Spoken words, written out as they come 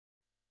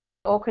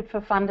ORCID for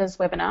Funders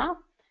webinar.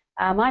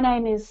 My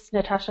name is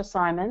Natasha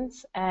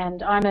Simons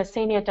and I'm a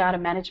Senior Data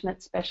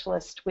Management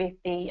Specialist with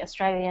the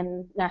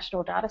Australian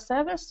National Data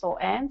Service,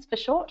 or ANS for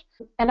short.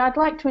 And I'd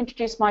like to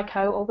introduce my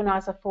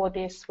co-organiser for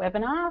this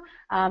webinar,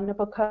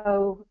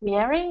 Nobuko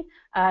Mieri,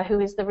 who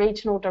is the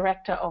Regional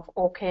Director of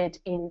ORCID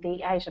in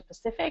the Asia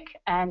Pacific,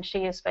 and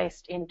she is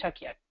based in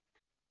Tokyo.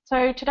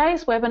 So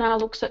today's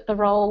webinar looks at the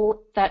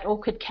role that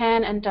ORCID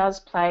can and does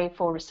play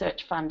for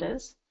research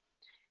funders.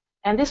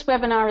 And this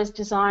webinar is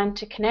designed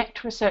to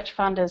connect research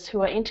funders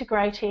who are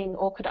integrating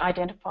ORCID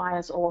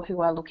identifiers or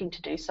who are looking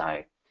to do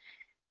so.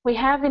 We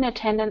have in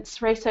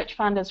attendance research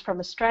funders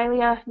from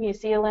Australia, New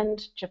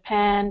Zealand,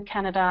 Japan,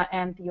 Canada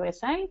and the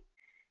USA.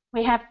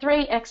 We have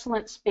three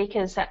excellent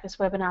speakers at this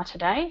webinar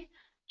today.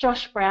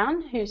 Josh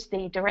Brown, who's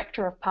the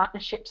Director of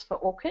Partnerships for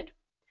ORCID.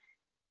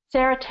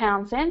 Sarah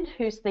Townsend,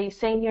 who's the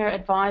Senior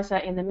Advisor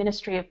in the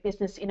Ministry of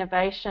Business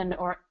Innovation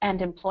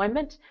and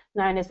Employment,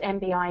 known as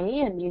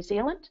MBIE in New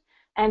Zealand.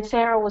 And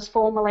Sarah was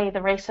formerly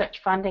the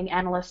Research Funding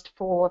Analyst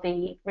for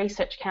the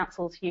Research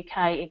Council's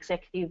UK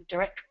Executive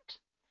Directorate.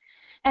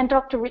 And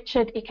Dr.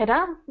 Richard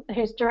Ikeda,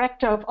 who's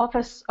Director of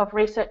Office of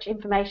Research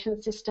Information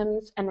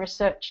Systems and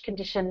Research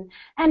Condition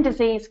and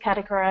Disease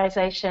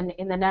Categorization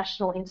in the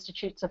National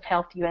Institutes of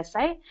Health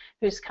USA,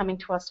 who's coming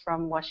to us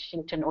from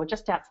Washington, or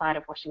just outside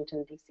of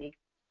Washington, DC.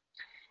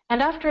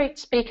 And after each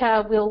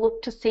speaker, we'll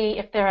look to see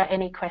if there are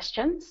any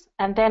questions.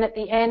 And then at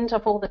the end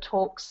of all the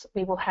talks,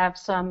 we will have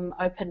some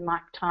open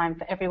mic time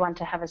for everyone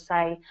to have a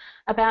say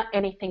about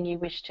anything you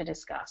wish to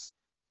discuss.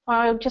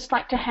 I would just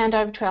like to hand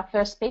over to our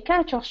first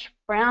speaker, Josh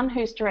Brown,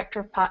 who's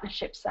Director of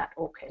Partnerships at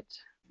ORCID.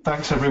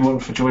 Thanks everyone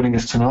for joining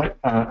us tonight.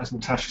 As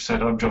Natasha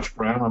said, I'm Josh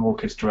Brown. I'm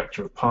ORCID's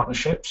Director of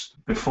Partnerships.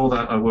 Before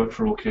that, I worked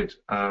for ORCID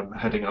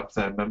heading up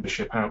their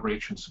membership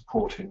outreach and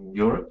support in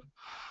Europe.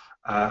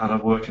 And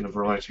I've worked in a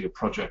variety of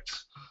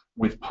projects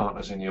with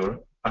partners in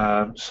Europe.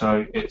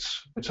 So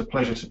it's a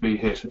pleasure to be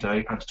here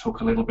today and to talk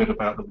a little bit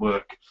about the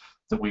work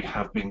that we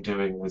have been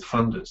doing with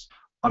funders.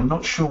 I'm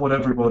not sure what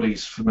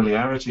everybody's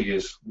familiarity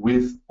is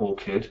with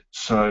ORCID,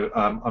 so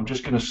I'm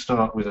just going to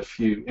start with a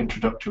few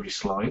introductory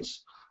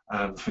slides.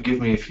 Forgive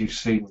me if you've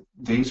seen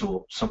these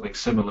or something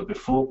similar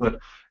before, but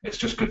it's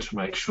just good to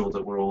make sure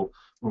that we're all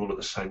at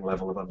the same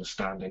level of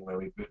understanding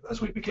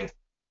as we begin.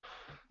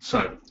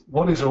 So,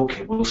 what is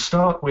ORCID? We'll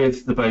start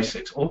with the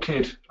basics. An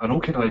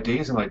ORCID ID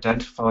is an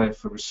identifier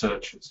for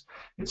researchers.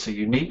 It's a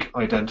unique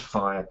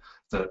identifier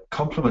that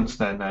complements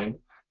their name.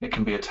 It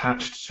can be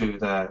attached to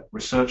their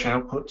research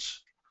outputs,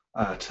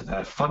 to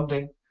their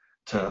funding,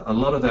 to a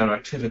lot of their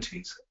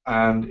activities,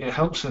 and it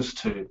helps us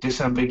to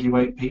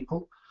disambiguate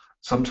people.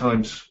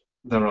 Sometimes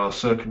there are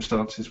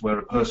circumstances where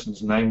a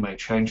person's name may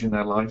change in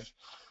their life.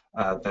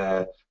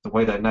 The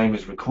way their name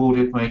is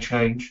recorded may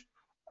change.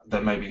 There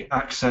may be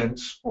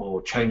accents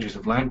or changes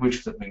of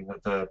language that mean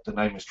that the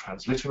name is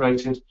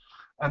transliterated,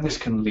 and this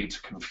can lead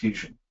to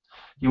confusion.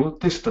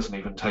 This doesn't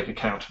even take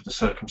account of the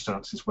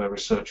circumstances where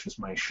researchers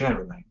may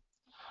share a name.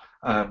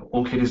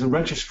 ORCID is a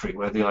registry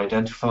where the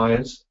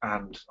identifiers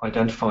and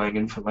identifying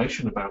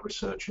information about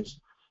researchers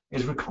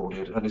is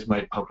recorded and is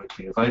made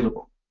publicly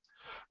available.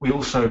 We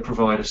also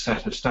provide a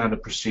set of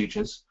standard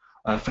procedures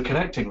for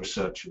connecting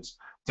researchers.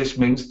 This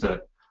means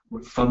that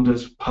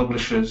funders,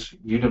 publishers,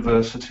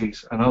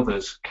 universities and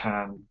others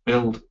can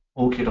build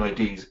ORCID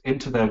IDs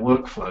into their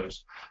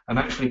workflows and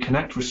actually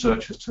connect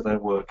researchers to their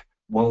work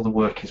while the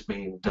work is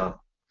being done.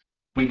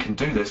 We can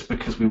do this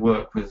because we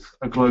work with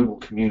a global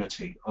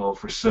community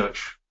of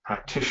research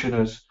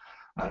practitioners,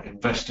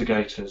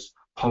 investigators,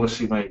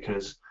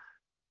 policymakers,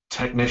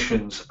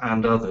 technicians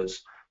and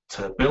others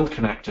to build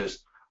connectors,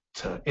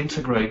 to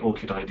integrate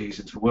ORCID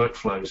IDs into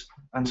workflows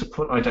and to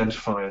put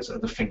identifiers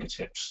at the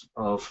fingertips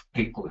of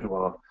people who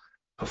are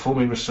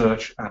performing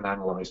research and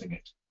analysing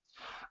it.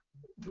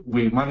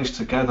 We managed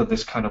to gather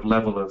this kind of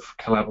level of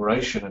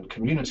collaboration and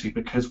community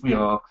because we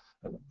are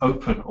an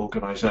open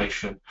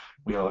organisation,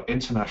 we are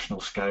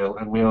international scale,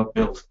 and we are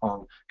built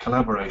on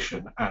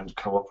collaboration and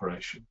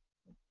cooperation.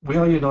 We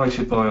are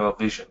united by our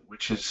vision,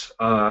 which is,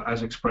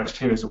 as expressed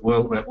here, is a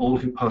world where all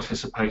who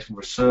participate in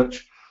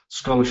research,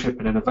 scholarship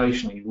and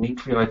innovation are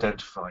uniquely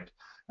identified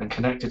and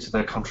connected to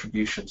their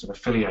contributions and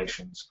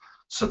affiliations.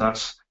 So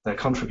their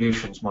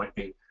contributions might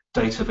be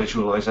data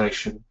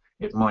visualization,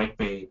 it might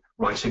be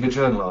writing a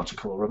journal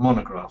article or a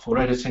monograph or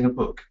editing a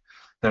book.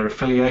 Their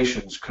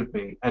affiliations could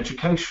be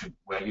education,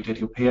 where you did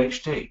your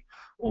PhD,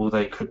 or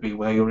they could be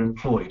where you're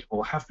employed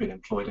or have been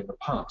employed in the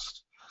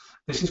past.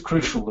 This is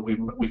crucial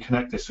that we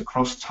connect this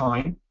across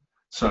time,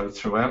 so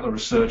throughout the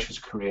researcher's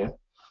career,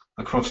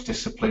 across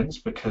disciplines,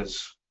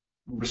 because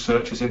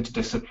research is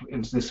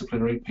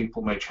interdisciplinary,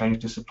 people may change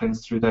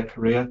disciplines through their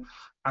career,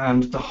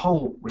 and the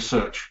whole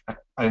research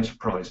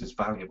enterprise is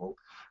valuable.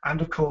 And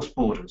of course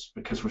borders,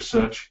 because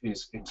research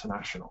is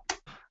international.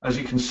 As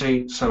you can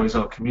see, so is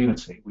our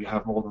community. We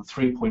have more than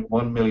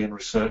 3.1 million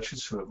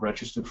researchers who have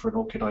registered for an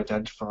ORCID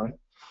identifier.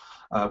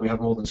 We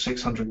have more than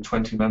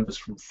 620 members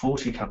from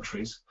 40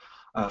 countries,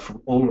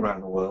 from all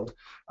around the world,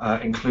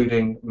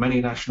 including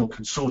many national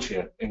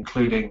consortia,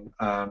 including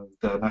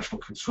the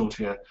national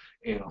consortia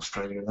in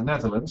Australia and the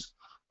Netherlands,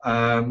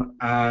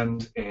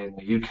 and in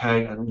the UK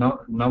and a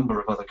number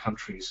of other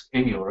countries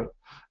in Europe.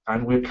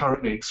 And we're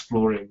currently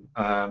exploring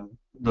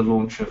the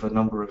launch of a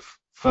number of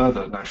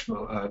further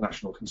national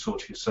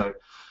consortia. So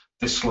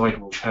this slide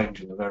will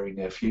change in the very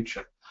near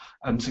future.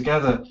 And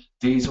together,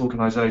 these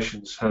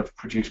organisations have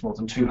produced more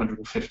than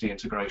 250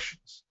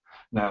 integrations.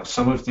 Now,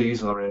 some of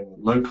these are in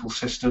local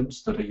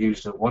systems that are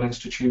used at one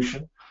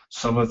institution.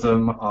 Some of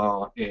them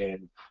are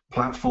in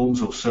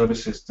platforms or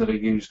services that are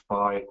used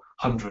by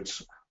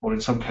hundreds, or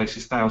in some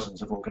cases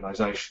thousands, of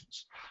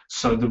organisations.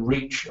 So the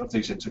reach of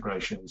these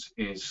integrations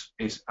is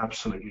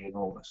absolutely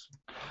enormous.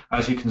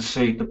 As you can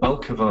see, the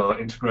bulk of our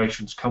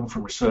integrations come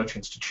from research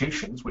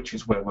institutions, which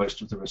is where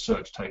most of the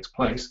research takes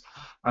place,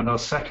 and our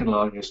second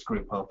largest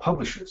group are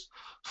publishers.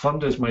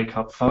 Funders make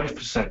up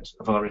 5%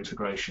 of our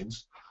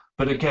integrations,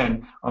 but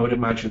again, I would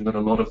imagine that a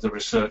lot of the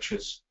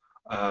researchers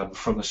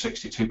from the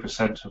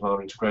 62% of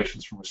our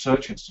integrations from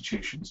research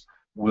institutions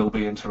will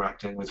be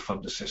interacting with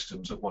funder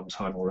systems at one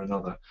time or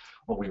another,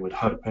 or we would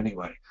hope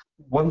anyway.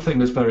 One thing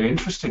that's very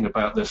interesting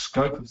about the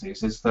scope of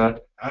these is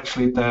that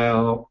actually they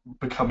are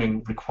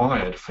becoming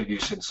required for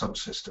use in some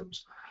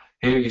systems.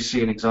 Here you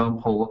see an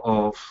example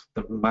of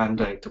the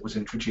mandate that was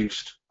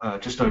introduced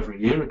just over a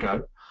year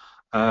ago,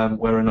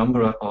 where a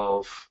number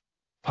of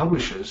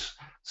publishers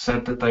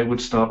said that they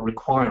would start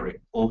requiring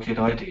ORCID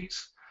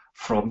IDs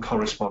from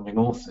corresponding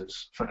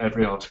authors for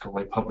every article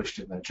they published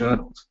in their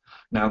journals.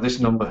 Now, this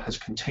number has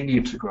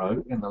continued to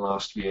grow in the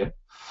last year,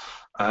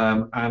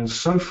 and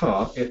so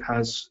far it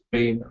has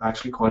been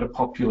actually quite a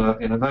popular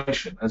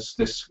innovation. As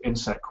this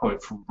INSET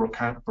quote from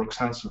Brooks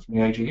Hanson from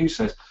the AGU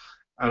says,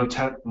 out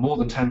of more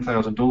than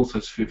 10,000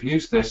 authors who've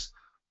used this,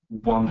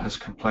 one has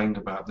complained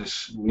about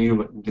this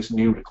new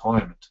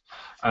requirement.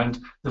 And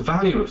the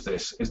value of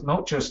this is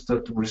not just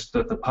that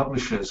the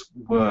publishers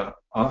were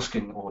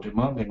asking or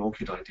demanding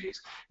ORCID IDs,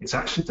 it's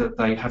actually that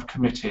they have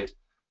committed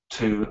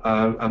to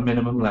a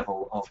minimum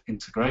level of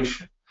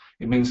integration.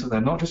 It means that they're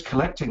not just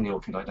collecting the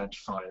ORCID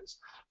identifiers,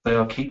 they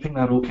are keeping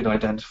that ORCID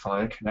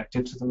identifier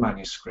connected to the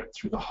manuscript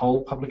through the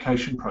whole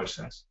publication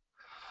process.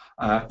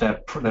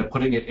 They're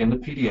putting it in the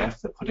PDF,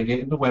 they're putting it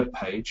in the web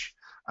page,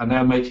 and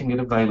they're making it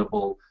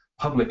available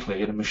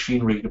publicly in a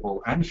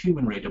machine-readable and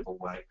human-readable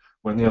way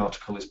when the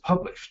article is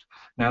published.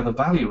 Now, the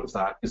value of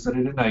that is that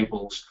it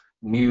enables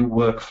new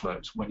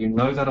workflows when you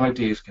know that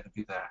ID is going to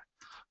be there.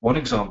 One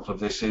example of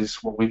this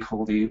is what we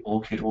call the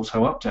ORCID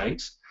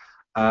auto-update.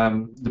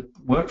 The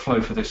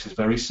workflow for this is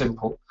very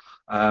simple.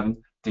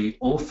 The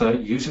author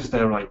uses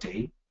their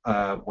ID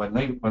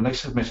when they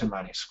submit a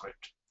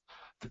manuscript.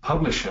 The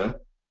publisher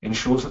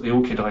ensures that the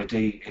ORCID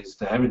ID is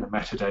there in the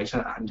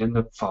metadata and in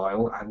the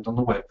file and on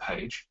the web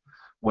page.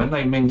 When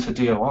they mint a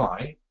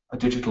DOI, a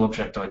digital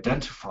object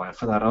identifier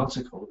for that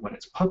article, when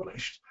it's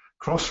published,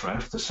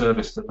 Crossref, the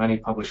service that many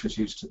publishers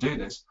use to do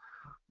this,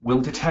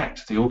 will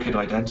detect the ORCID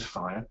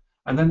identifier,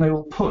 and then they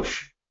will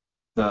push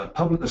the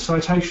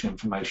citation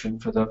information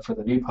for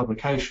the new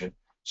publication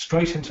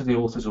straight into the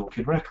author's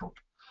ORCID record.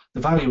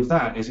 The value of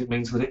that is it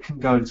means that it can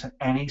go to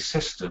any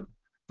system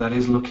that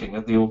is looking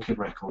at the ORCID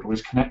record or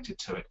is connected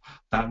to it.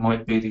 That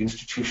might be the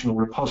institutional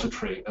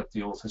repository at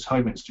the author's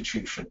home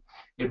institution.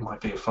 It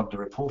might be a funder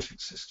reporting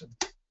system.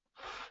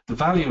 The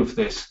value of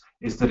this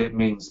is that it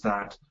means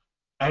that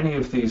any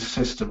of these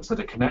systems that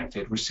are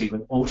connected receive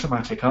an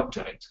automatic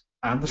update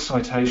and the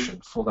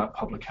citation for that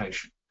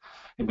publication.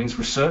 It means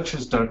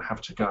researchers don't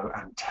have to go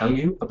and tell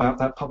you about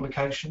that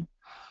publication,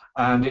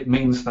 and it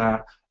means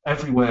that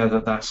everywhere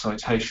that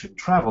citation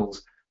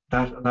travels,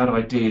 that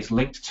ID is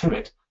linked to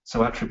it,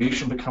 so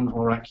attribution becomes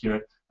more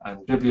accurate,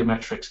 and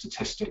bibliometric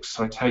statistics,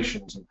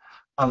 citations, and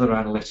other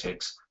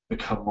analytics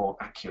become more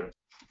accurate.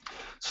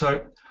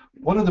 So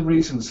one of the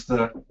reasons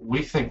that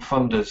we think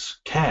funders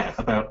care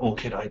about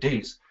ORCID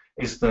IDs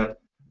is that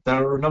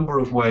there are a number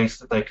of ways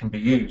that they can be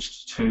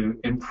used to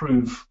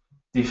improve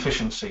the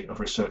efficiency of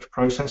research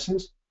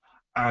processes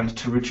and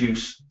to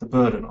reduce the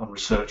burden on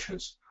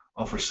researchers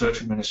of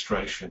research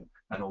administration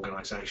and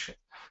organisation.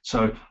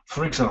 So,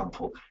 for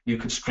example, you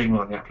could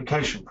streamline the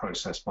application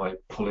process by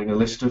pulling a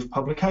list of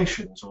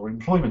publications or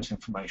employment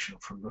information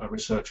from a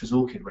researcher's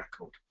ORCID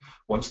record.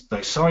 Once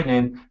they sign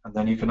in, and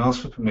then you can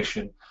ask for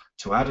permission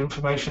to add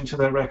information to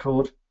their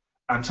record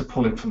and to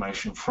pull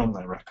information from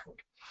their record.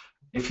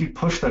 If you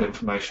push that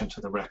information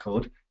to the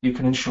record, you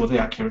can ensure the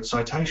accurate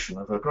citation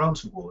of a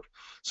grant award.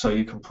 So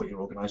you can put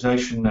your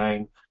organisation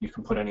name, you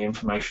can put any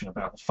information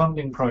about the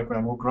funding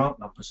programme or grant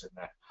numbers in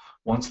there.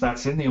 Once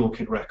that's in the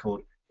ORCID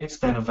record, it's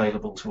then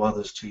available to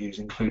others to use,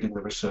 including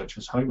the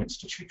researcher's home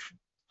institution.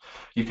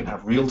 You can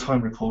have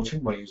real-time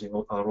reporting by using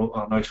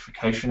our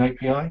notification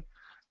API,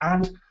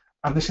 and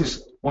this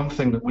is one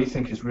thing that we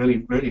think is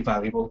really, really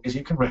valuable, is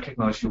you can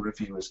recognise your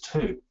reviewers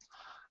too.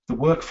 The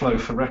workflow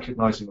for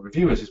recognising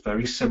reviewers is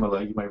very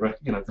similar.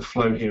 The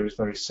flow here is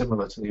very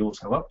similar to the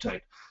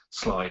auto-update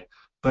slide,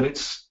 but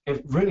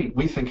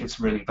we think it's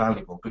really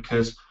valuable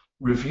because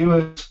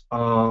Reviewers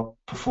are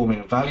performing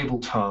a valuable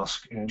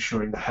task in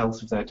ensuring the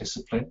health of their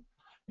discipline.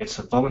 It's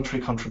a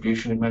voluntary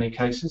contribution in many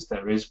cases.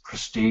 There is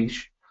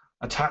prestige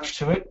attached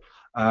to it,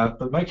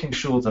 but making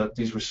sure that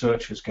these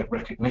researchers get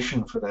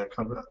recognition for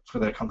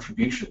their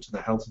contribution to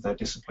the health of their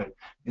discipline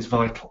is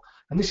vital.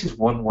 And this is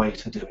one way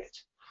to do it.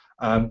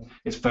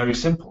 It's very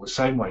simple. The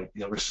same way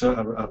a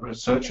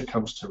researcher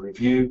comes to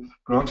review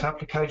grant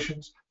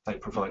applications, they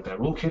provide their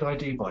ORCID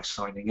ID by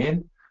signing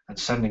in and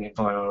sending it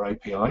via our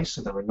API,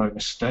 so there are no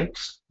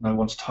mistakes. No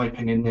one's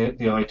typing in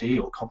the ID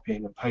or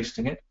copying and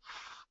pasting it.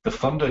 The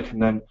funder can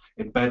then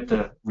embed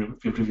the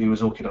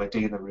reviewer's ORCID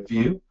ID in the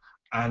review,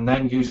 and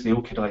then use the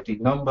ORCID ID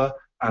number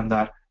and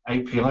that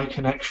API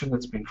connection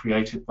that's been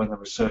created when the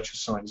researcher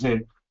signs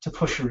in to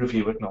push a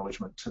review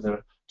acknowledgement to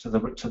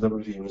the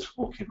reviewer's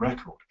ORCID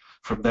record.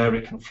 From there,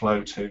 it can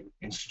flow to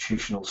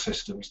institutional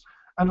systems,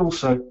 and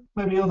also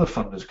maybe other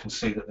funders can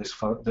see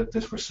that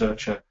this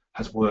researcher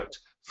has worked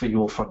for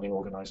your funding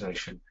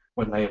organisation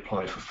when they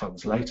apply for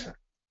funds later.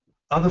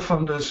 Other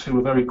funders who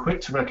are very quick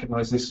to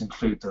recognise this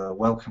include the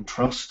Wellcome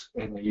Trust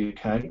in the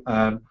UK,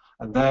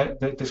 and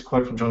this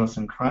quote from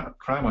Jonathan Cram,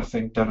 I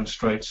think,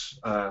 demonstrates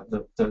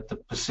the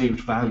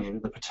perceived value,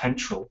 the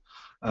potential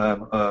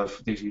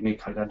of these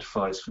unique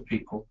identifiers for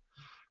people,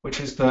 which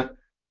is that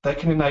they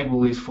can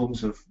enable these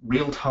forms of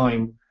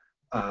real-time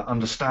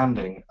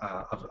understanding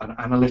of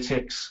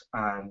analytics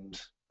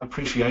and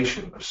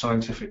appreciation of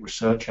scientific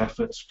research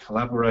efforts,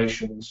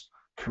 collaborations,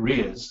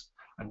 careers,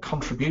 and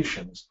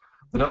contributions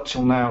that up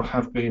till now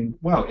have been,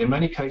 well, in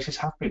many cases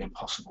have been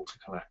impossible to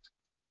collect.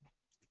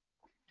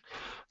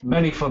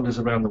 Many funders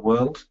around the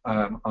world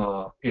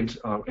are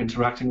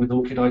interacting with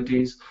ORCID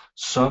IDs.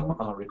 Some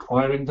are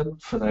requiring them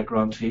for their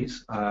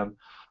grantees.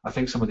 I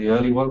think some of the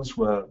early ones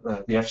were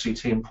the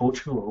FCT in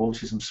Portugal or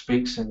Autism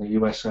Speaks in the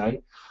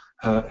USA,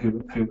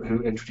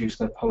 who introduced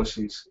their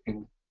policies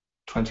in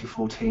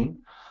 2014.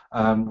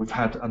 We've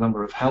had a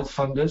number of health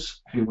funders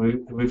who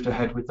moved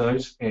ahead with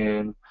those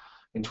in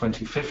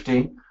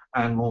 2015,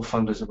 and more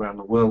funders around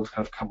the world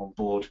have come on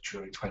board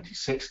during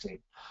 2016.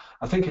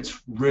 I think it's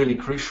really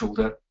crucial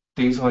that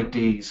these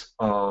IDs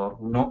are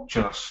not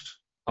just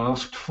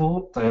asked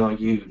for, they are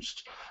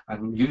used.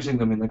 And using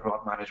them in the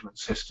grant management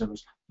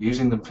systems,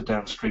 using them for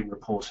downstream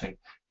reporting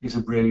is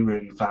a really,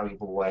 really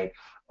valuable way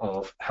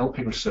of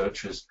helping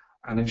researchers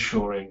and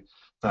ensuring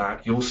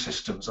that your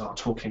systems are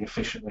talking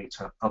efficiently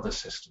to other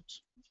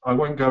systems. I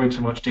won't go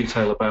into much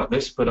detail about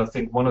this, but I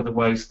think one of the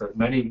ways that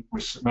many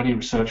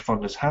research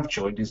funders have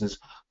joined is as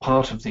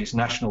part of these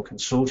national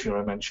consortia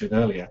I mentioned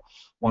earlier.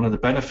 One of the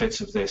benefits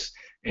of this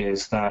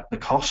is that the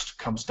cost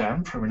comes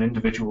down from an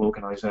individual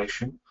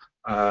organisation.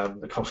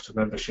 The cost of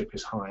membership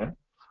is higher.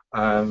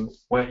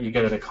 Where you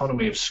get an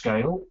economy of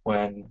scale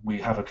when we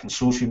have a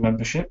consortium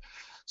membership,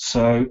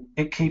 so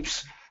it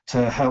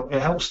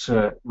helps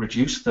to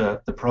reduce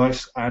the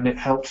price, and it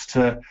helps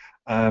to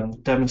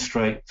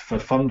demonstrate for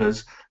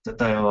funders that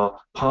they are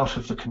part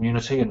of the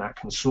community in that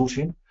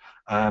consortium,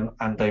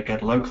 and they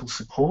get local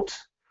support,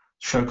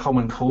 show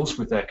common cause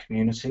with their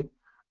community,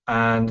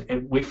 and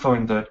we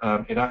find that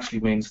it actually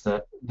means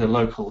that the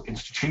local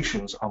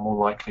institutions are more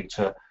likely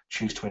to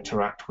choose to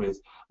interact with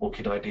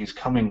ORCID IDs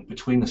coming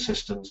between the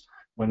systems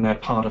when they're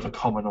part of a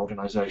common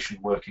organisation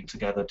working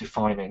together,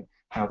 defining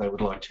how they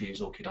would like to use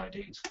ORCID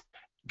IDs.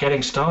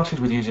 Getting started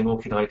with using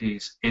ORCID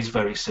IDs is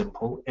very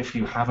simple. If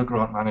you have a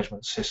grant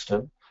management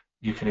system,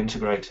 you can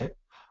integrate it,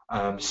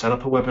 set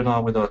up a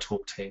webinar with our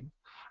talk team,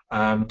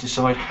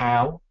 decide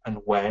how and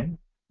when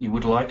you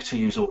would like to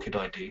use ORCID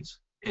IDs.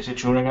 Is it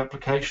during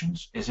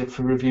applications? Is it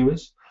for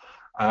reviewers?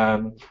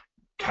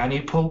 Can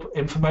you pull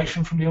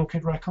information from the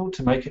ORCID record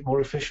to make it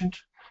more efficient?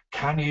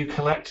 Can you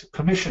collect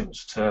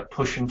permissions to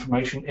push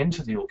information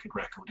into the ORCID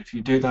record? If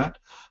you do that,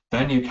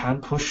 then you can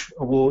push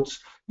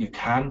awards, you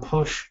can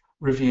push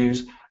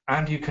reviews,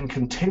 and you can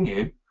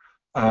continue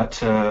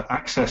to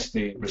access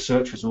the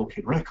researcher's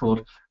ORCID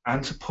record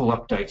and to pull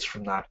updates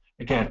from that,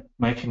 again,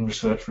 making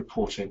research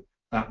reporting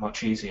that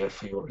much easier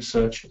for your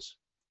researchers.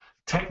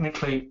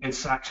 Technically,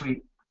 it's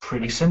actually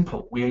pretty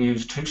simple. We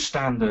use two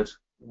standard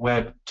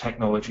web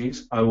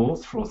technologies,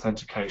 OAuth for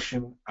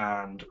authentication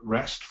and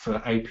REST for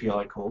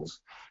API calls.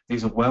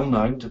 These are well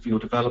known. Your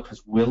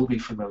developers will be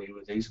familiar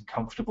with these and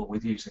comfortable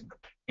with using them.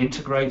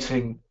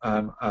 Integrating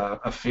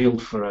a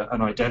field for an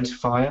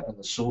identifier and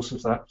the source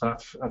of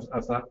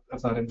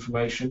that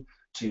information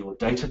to your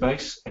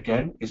database,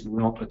 again, is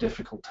not a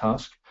difficult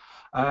task.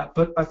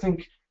 But I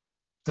think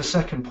the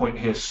second point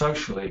here,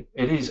 socially,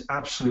 it is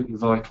absolutely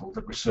vital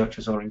that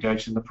researchers are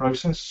engaged in the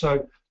process,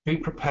 so be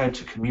prepared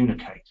to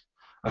communicate.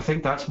 I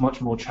think that's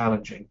much more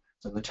challenging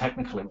than the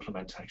technical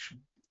implementation.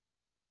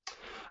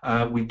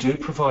 We do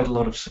provide a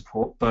lot of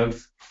support,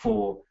 both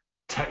for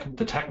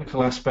the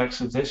technical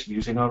aspects of this,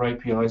 using our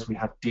APIs. We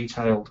have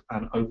detailed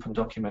and open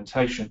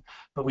documentation,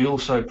 but we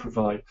also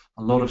provide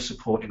a lot of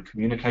support in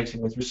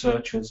communicating with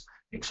researchers,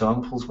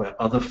 examples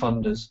where other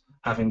funders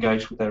have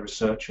engaged with their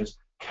researchers,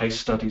 case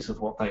studies of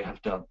what they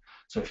have done.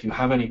 So if you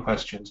have any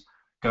questions,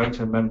 going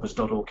to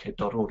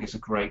members.orcid.org is a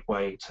great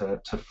way to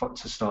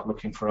start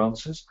looking for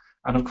answers.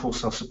 and of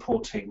course our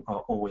support team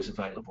are always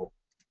available.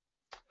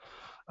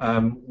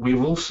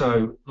 We've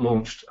also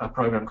launched a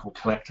program called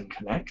Collect and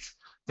Connect.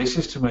 This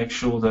is to make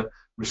sure that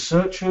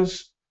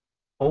researchers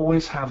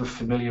always have a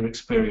familiar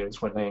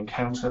experience when they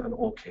encounter an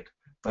ORCID.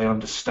 They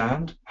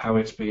understand how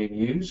it's being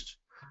used,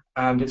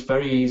 and it's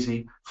very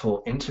easy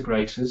for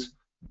integrators,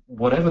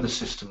 whatever the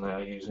system they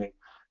are using,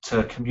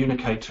 to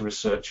communicate to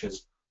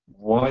researchers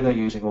why they're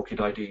using ORCID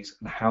IDs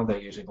and how they're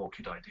using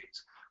ORCID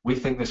IDs. We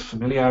think this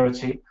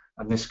familiarity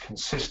and this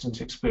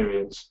consistent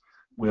experience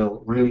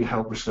will really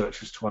help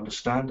researchers to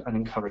understand and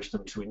encourage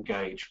them to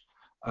engage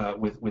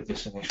with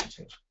this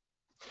initiative.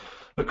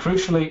 But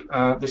crucially,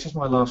 this is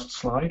my last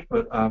slide,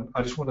 but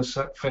I just want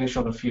to finish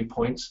on a few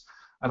points.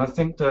 And I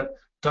think that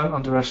don't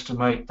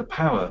underestimate the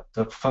power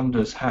that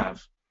funders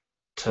have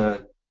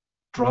to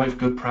drive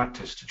good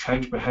practice, to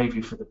change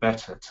behavior for the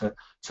better,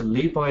 to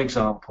lead by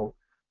example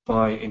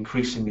by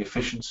increasing the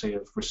efficiency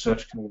of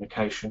research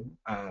communication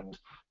and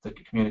the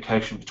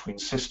communication between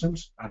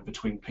systems and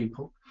between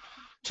people,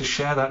 to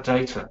share that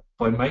data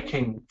by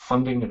making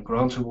funding and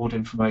grant award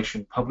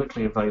information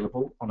publicly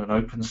available on an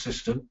open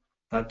system.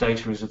 That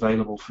data is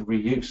available for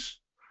reuse.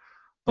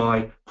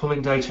 By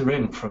pulling data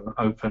in from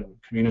open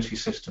community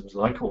systems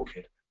like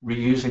ORCID,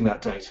 reusing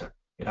that data,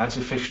 it adds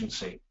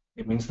efficiency.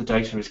 It means the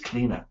data is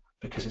cleaner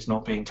because it's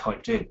not being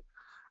typed in.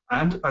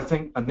 And I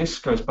think, and this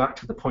goes back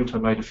to the point I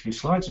made a few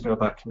slides ago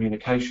about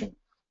communication,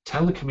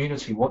 tell the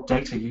community what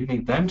data you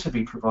need them to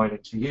be providing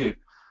to you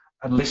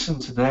and listen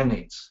to their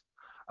needs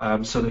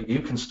so that you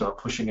can start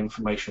pushing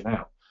information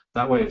out.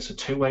 That way it's a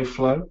two-way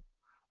flow,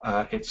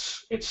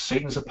 it's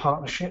seen as a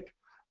partnership,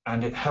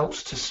 and it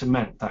helps to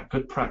cement that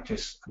good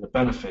practice and the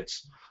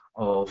benefits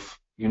of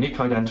unique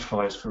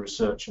identifiers for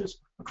researchers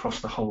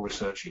across the whole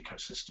research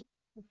ecosystem.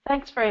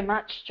 Thanks very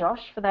much,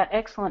 Josh, for that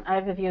excellent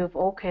overview of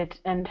ORCID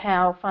and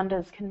how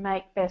funders can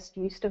make best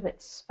use of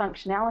its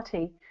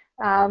functionality.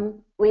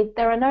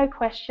 There are no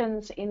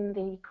questions in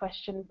the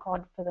question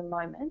pod for the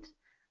moment,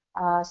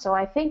 so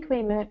I think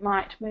we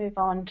might move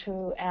on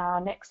to our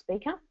next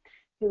speaker,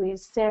 who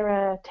is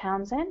Sarah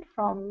Townsend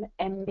from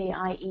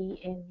MBIE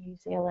in New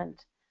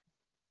Zealand.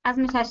 As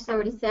Natasha's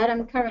already said,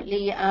 I'm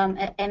currently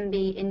at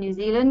MB in New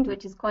Zealand,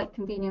 which is quite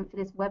convenient for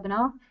this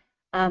webinar,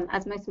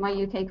 as most of my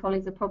UK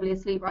colleagues are probably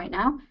asleep right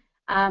now.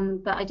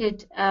 But I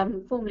did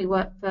formerly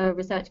work for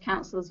Research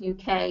Councils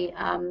UK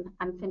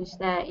and finished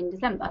there in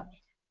December.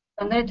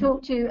 I'm going to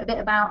talk to you a bit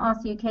about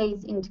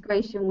RCUK's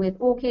integration with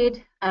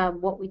ORCID,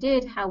 what we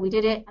did, how we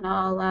did it, and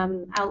I'll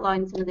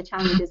outline some of the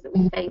challenges that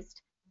we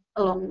faced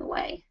along the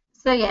way.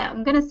 So yeah,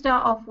 I'm going to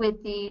start off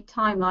with the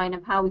timeline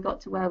of how we got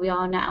to where we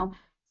are now.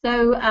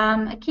 So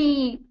a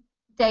key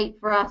date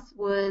for us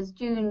was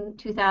June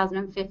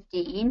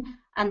 2015,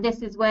 and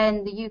this is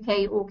when the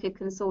UK ORCID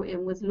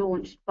Consortium was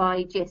launched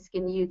by JISC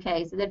in the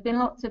UK. So there'd been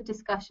lots of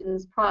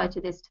discussions prior to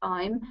this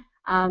time,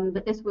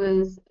 but this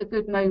was a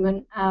good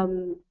moment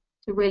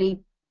to really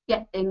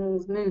get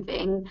things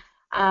moving.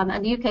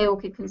 And the UK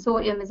ORCID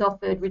Consortium has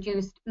offered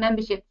reduced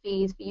membership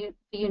fees for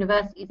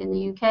universities in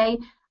the UK,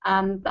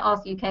 but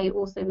RCUK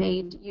also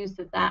made use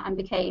of that and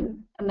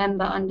became a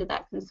member under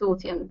that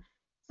consortium.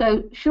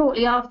 So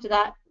shortly after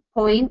that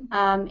point,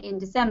 in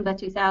December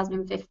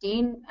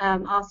 2015,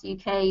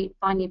 RCUK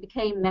finally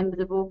became members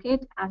of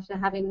ORCID after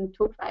having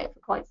talked about it for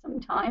quite some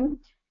time.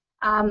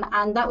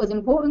 And that was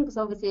important because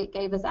obviously it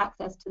gave us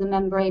access to the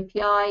member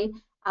API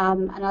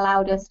and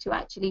allowed us to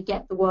actually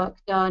get the work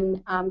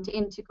done to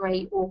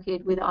integrate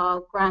ORCID with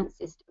our grant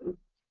system,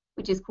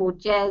 which is called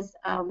JES,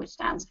 which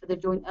stands for the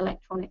Joint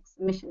Electronic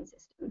Submission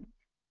System.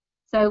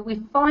 So we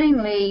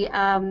finally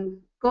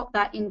got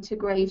that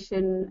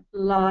integration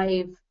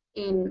live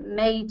in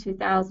May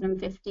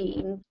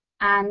 2015,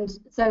 and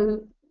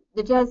so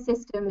the JES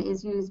system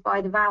is used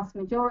by the vast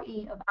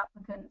majority of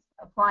applicants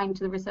applying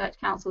to the research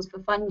councils for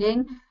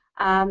funding.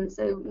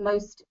 So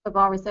most of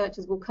our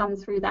researchers will come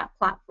through that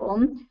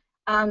platform.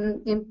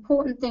 The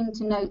important thing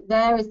to note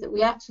there is that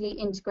we actually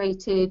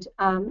integrated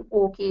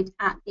ORCID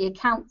at the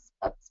accounts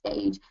up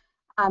stage,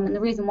 and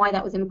the reason why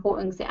that was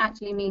important is it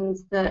actually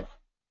means that,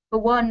 for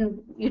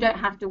one, you don't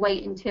have to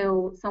wait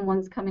until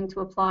someone's coming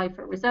to apply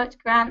for a research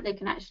grant. They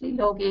can actually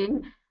log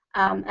in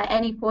at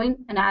any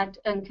point and add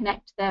and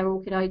connect their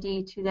ORCID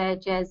ID to their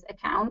JES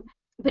account.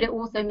 But it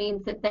also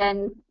means that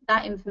then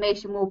that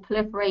information will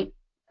proliferate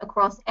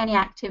across any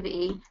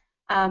activity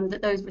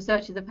that those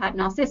researchers have had in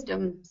our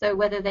system. So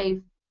whether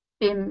they've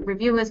been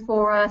reviewers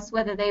for us,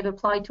 whether they've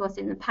applied to us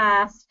in the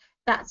past,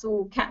 that's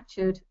all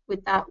captured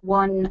with that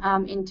one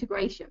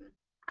integration.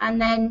 And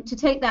then to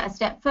take that a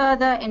step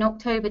further, in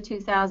October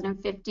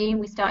 2015,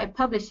 we started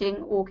publishing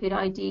ORCID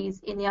IDs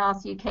in the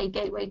RCUK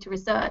Gateway to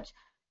Research.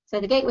 So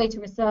the Gateway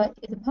to Research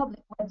is a public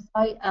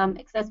website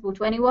accessible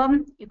to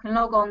anyone. You can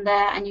log on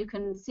there and you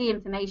can see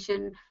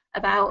information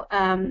about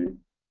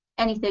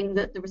anything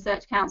that the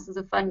research councils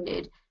have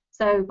funded.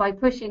 So by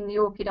pushing the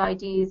ORCID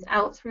IDs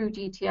out through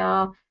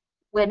GTR,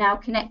 we're now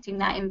connecting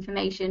that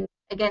information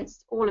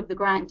against all of the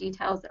grant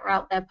details that are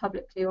out there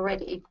publicly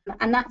already.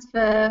 And that's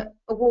for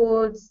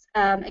awards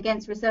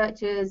against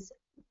researchers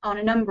on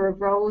a number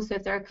of roles. So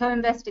if they're a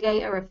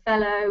co-investigator, a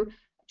fellow,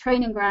 a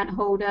training grant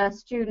holder,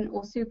 student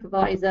or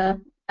supervisor,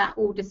 that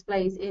all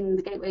displays in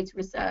the Gateway to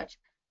Research.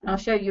 And I'll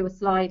show you a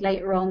slide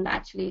later on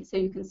actually so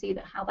you can see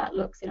that how that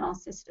looks in our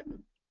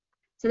system.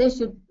 So this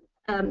should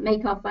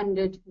make our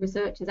funded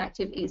researchers'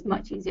 activities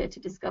much easier to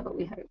discover,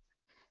 we hope.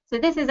 So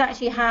this is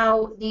actually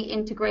how the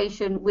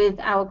integration with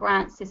our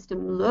grant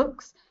system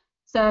looks.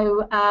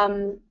 So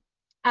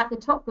at the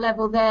top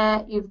level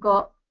there, you've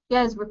got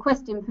JERS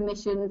requesting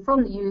permission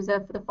from the user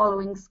for the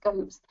following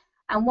scopes.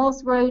 And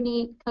whilst we're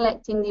only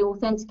collecting the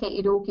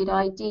authenticated ORCID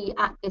ID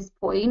at this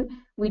point,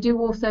 we do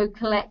also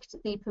collect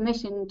the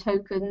permission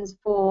tokens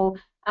for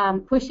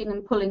pushing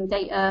and pulling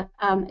data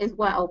as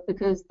well,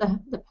 because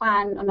the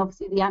plan and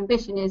obviously the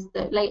ambition is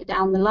that later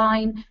down the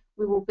line,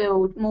 we will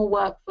build more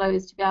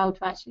workflows to be able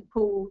to actually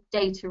pull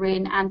data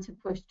in and to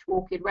push to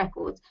ORCID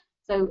records.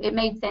 So it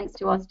made sense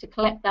to us to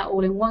collect that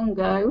all in one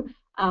go,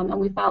 and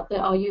we felt that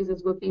our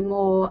users would be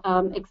more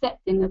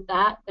accepting of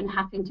that than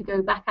having to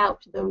go back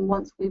out to them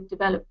once we've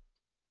developed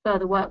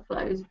further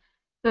workflows.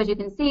 So as you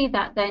can see,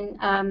 that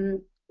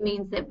then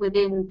means that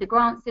within the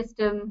grant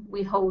system,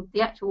 we hold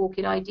the actual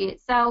ORCID ID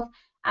itself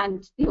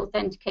and the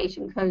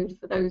authentication code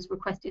for those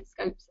requested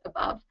scopes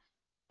above.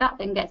 That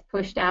then gets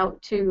pushed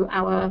out to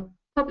our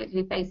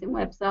publicly facing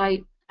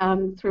website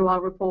through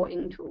our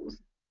reporting tools.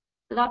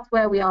 So that's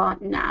where we are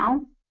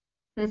now.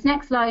 So this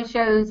next slide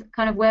shows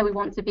kind of where we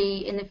want to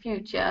be in the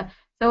future.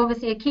 So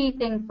obviously a key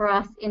thing for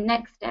us in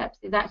next steps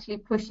is actually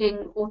pushing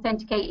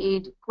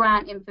authenticated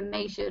grant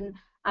information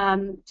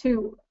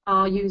to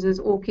our users'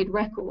 ORCID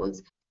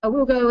records. I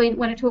will go in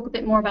when I talk a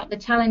bit more about the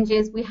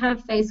challenges. We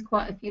have faced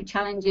quite a few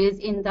challenges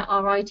in that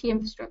our IT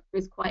infrastructure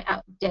is quite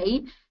out of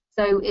date.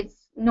 So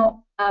it's not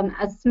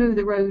as smooth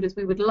a road as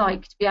we would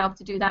like to be able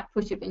to do that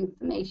push of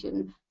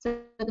information. So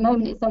at the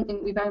moment it's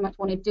something we very much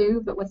want to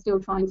do, but we're still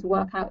trying to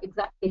work out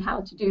exactly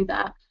how to do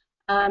that.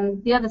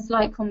 The other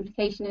slight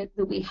complication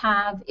that we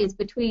have is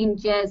between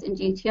JERS and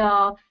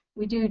GTR,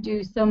 we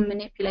do some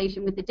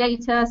manipulation with the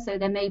data, so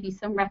there may be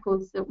some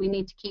records that we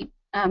need to keep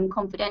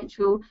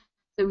confidential.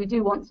 So we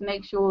do want to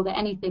make sure that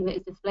anything that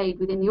is displayed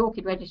within the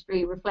ORCID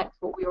registry reflects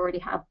what we already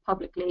have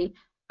publicly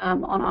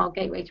on our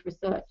Gateway to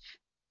Research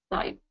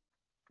site.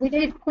 We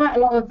did quite a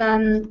lot of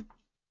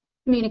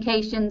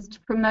communications to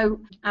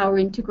promote our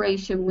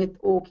integration with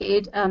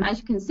ORCID. As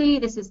you can see,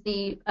 this is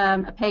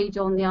a page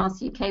on the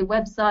RCUK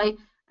website,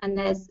 and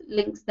there's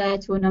links there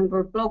to a number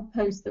of blog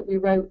posts that we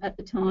wrote at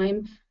the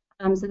time.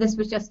 So this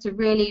was just to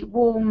really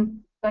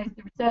warm both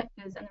the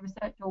researchers and the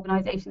research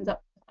organisations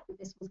up that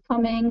this was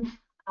coming,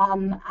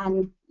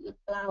 and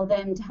allow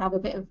them to have a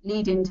bit of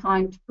lead-in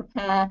time to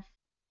prepare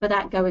for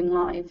that going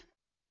live.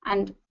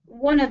 And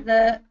one of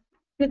the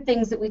good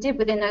things that we did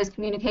within those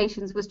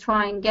communications was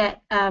try and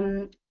get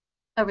a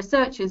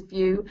researcher's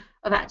view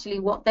of actually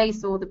what they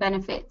saw the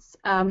benefits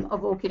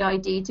of ORCID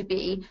ID to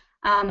be.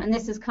 And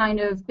this has kind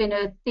of been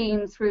a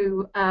theme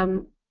through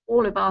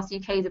all of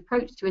RCUK's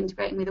approach to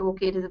integrating with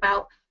ORCID, is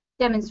about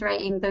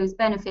demonstrating those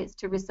benefits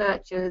to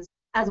researchers,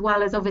 as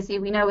well as obviously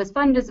we know as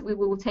funders that we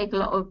will take a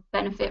lot of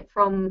benefit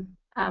from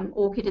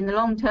ORCID in the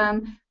long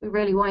term. We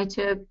really wanted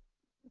to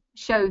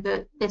show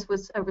that this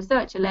was a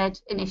researcher-led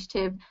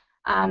initiative,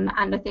 and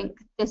I think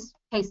this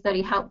case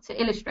study helped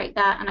to illustrate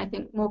that, and I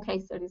think more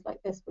case studies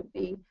like this would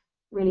be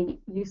really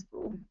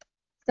useful.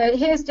 So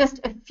here's just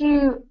a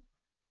few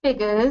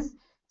figures.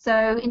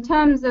 So in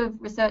terms of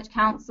research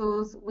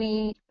councils,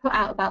 we put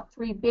out about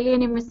 3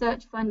 billion in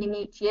research funding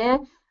each year,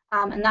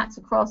 and that's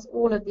across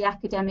all of the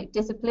academic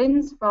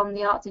disciplines, from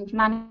the arts and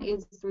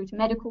humanities through to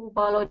medical,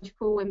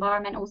 biological,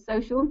 environmental,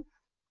 social.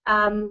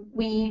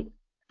 We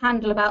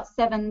handle about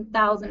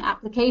 7,000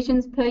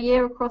 applications per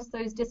year across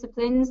those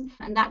disciplines,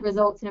 and that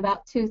results in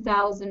about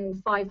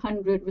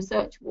 2,500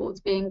 research awards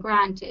being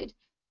granted.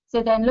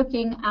 So then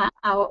looking at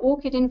our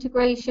ORCID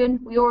integration,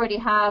 we already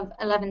have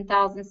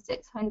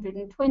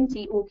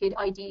 11,620 ORCID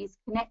IDs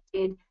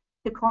connected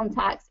to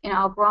contacts in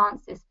our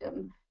grant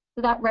system.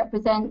 So that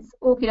represents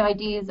ORCID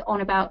IDs on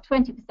about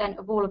 20%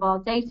 of all of our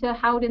data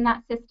held in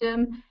that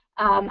system,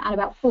 and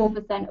about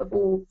 4% of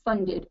all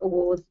funded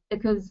awards,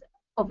 because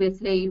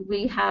obviously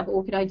we have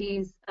ORCID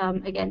IDs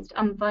against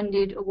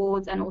unfunded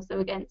awards and also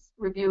against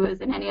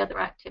reviewers and any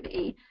other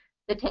activity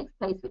that takes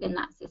place within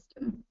that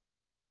system.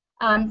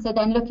 So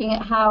then looking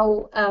at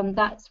how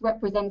that's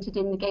represented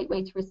in the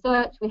Gateway to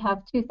Research, we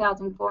have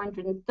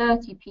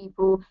 2,430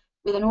 people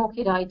with an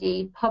ORCID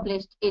ID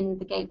published in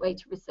the Gateway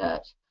to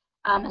Research.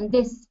 And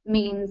this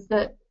means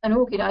that an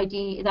ORCID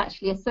ID is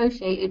actually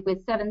associated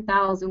with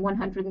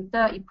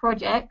 7,130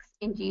 projects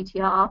in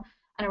GTR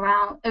and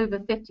around over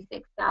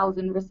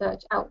 56,000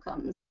 research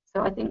outcomes.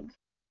 So I think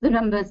the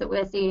numbers that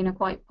we're seeing are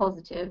quite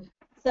positive.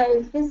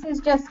 So this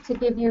is just to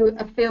give you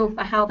a feel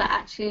for how that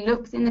actually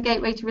looks in the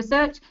Gateway to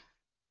Research.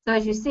 So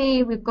as you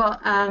see, we've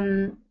got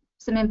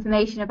some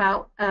information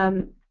about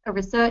a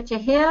researcher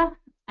here,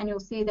 and you'll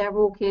see their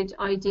ORCID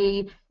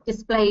ID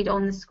displayed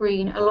on the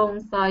screen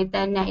alongside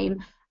their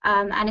name.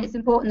 And it's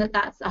important that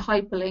that's a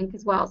hyperlink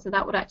as well, so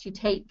that would actually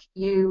take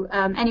you,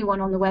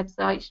 anyone on the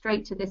website,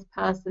 straight to this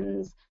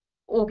person's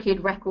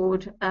ORCID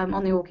record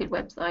on the ORCID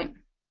website.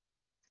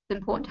 It's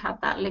important to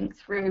have that link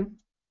through.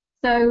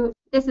 So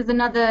this is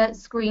another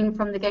screen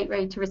from the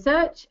Gateway to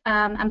Research,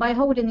 and by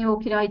holding the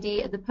ORCID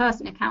ID at the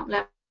person account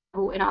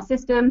level in our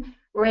system,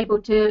 we're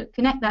able to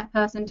connect that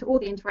person to all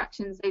the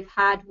interactions they've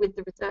had with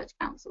the research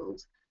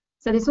councils.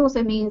 So this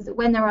also means that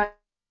when their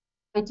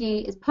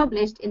ID is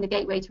published in the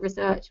Gateway to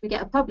Research, we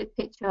get a public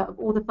picture of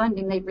all the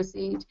funding they've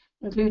received,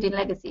 including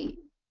legacy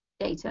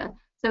data.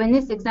 So in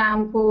this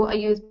example, I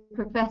used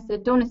Professor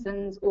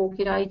Donison's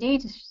ORCID ID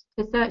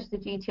to search the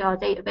GTR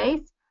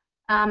database.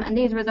 And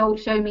these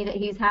results show me that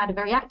he's had a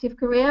very active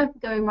career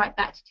going right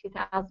back to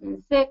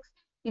 2006.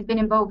 He's been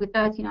involved with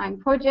 39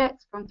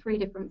 projects from 3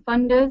 different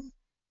funders,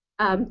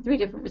 3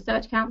 different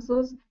research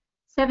councils,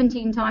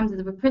 17 times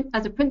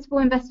as a principal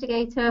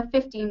investigator,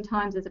 15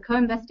 times as a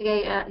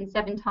co-investigator, and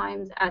 7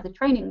 times as a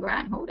training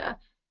grant holder.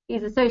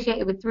 He's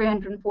associated with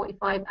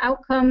 345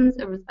 outcomes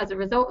as a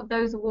result of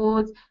those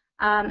awards.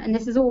 And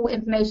this is all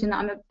information that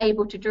I'm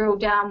able to drill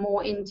down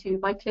more into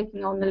by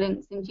clicking on the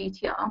links in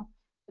GTR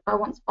if I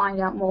want to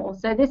find out more.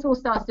 So this all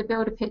starts to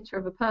build a picture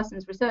of a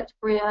person's research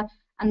career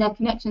and their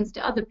connections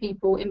to other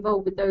people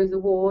involved with those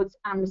awards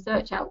and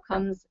research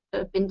outcomes that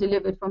have been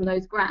delivered from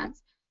those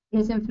grants.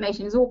 And this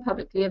information is all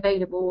publicly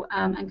available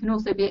and can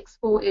also be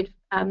exported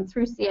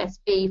through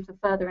CSV for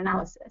further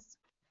analysis.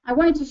 I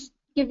wanted to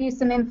give you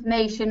some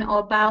information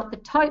about the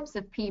types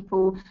of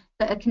people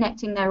that are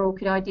connecting their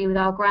ORCID ID with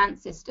our grant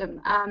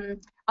system.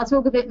 I'll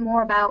talk a bit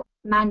more about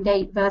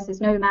mandate versus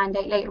no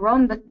mandate later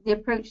on, but the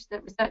approach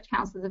that research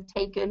councils have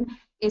taken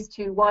is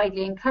to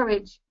widely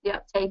encourage the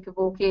uptake of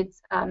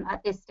ORCIDs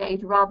at this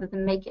stage rather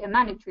than make it a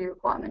mandatory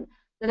requirement.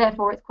 So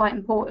therefore it's quite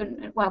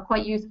important, well,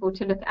 quite useful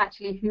to look at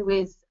actually who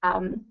is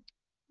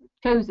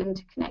chosen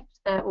to connect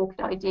their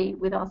ORCID ID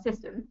with our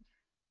system.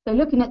 So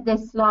looking at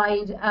this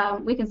slide,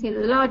 we can see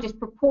that the largest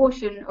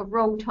proportion of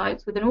role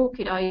types with an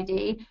ORCID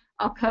ID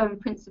are co- and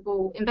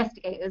principal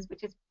investigators,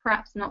 which is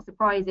perhaps not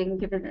surprising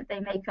given that they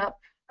make up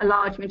a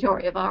large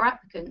majority of our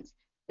applicants.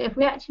 But if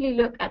we actually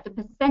look at the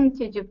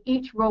percentage of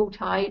each role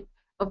type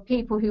of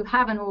people who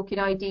have an ORCID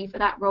ID for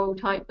that role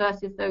type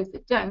versus those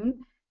that don't,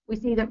 we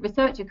see that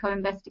researcher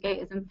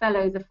co-investigators and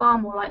fellows are far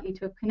more likely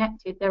to have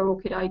connected their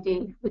ORCID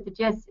ID with the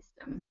GES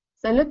system.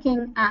 So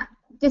looking at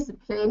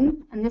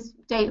discipline, and this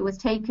data was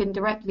taken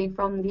directly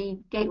from the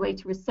Gateway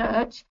to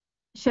Research,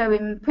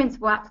 showing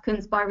principal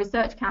applicants by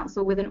Research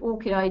Council with an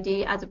ORCID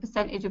ID as a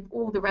percentage of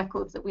all the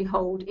records that we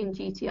hold in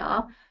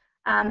GTR.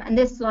 And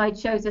this slide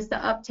shows us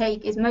that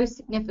uptake is most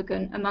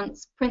significant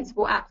amongst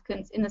principal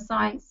applicants in the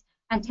science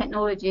and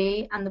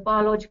technology and the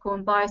biological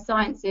and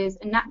biosciences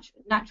and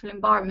natural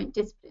environment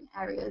discipline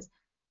areas.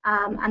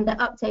 And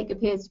the uptake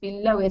appears to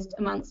be lowest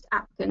amongst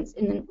applicants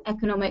in the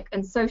economic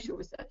and social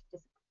research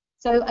disciplines.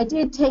 So I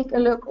did take a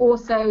look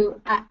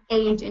also at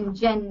age and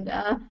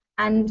gender,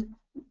 and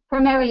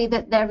primarily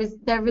that there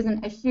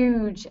isn't a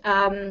huge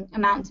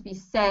amount to be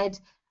said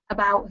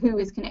about who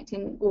is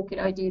connecting ORCID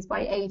IDs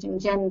by age and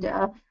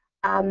gender.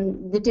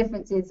 The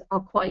differences are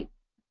quite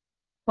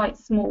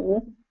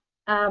small.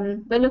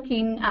 But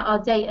looking at our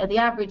data, the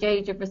average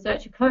age of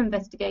researcher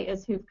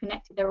co-investigators who've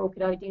connected their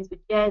ORCID IDs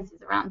with GES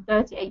is around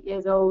 38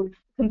 years old,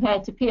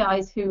 compared to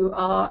PIs who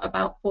are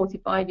about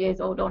 45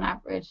 years old on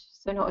average,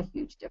 so not a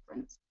huge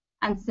difference.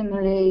 And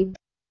similarly,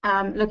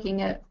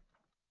 looking at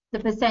the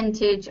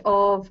percentage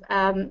of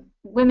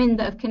women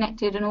that have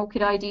connected an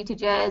ORCID ID to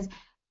GES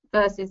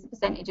versus the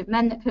percentage of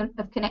men that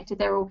have connected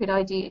their ORCID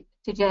ID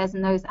to GES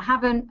and those that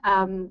haven't,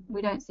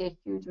 we don't see a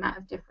huge amount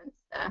of difference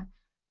there.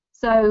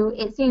 So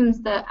it seems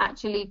that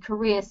actually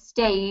career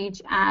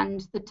stage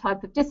and the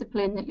type of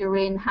discipline that you're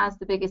in has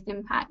the biggest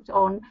impact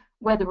on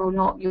whether or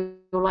not you're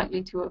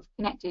likely to have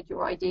connected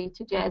your ID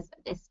to GES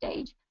at this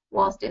stage,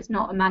 whilst it's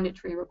not a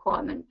mandatory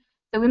requirement.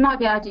 So we might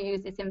be able to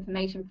use this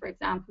information, for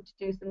example, to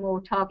do some more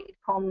targeted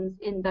comms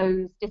in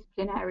those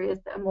discipline areas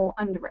that are more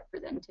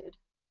underrepresented.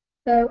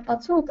 So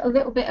I'll talk a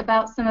little bit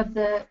about some of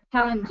the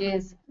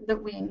challenges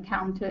that we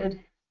encountered.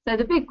 So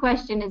the big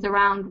question is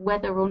around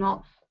whether or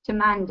not to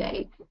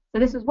mandate. So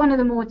this was one of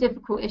the more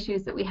difficult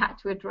issues that we had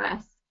to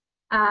address.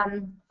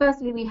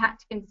 Firstly, we had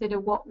to consider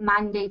what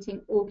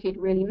mandating ORCID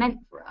really meant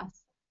for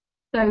us.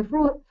 So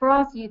for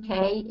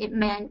RCUK, it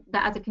meant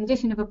that as a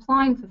condition of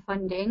applying for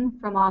funding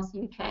from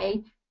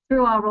RCUK,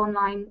 through our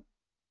online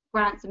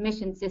grant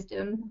submission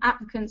system,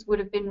 applicants would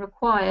have been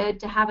required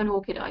to have an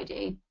ORCID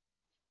ID.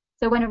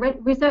 So when a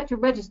researcher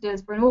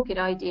registers for an ORCID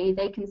ID,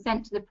 they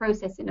consent to the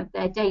processing of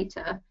their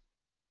data.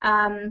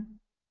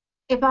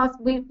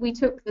 We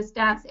took the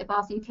stance, if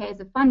RCUK as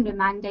a funder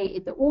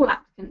mandated that all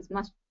applicants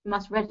must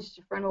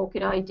register for an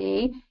ORCID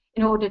ID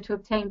in order to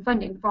obtain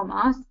funding from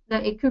us,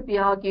 that it could be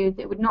argued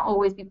that it would not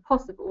always be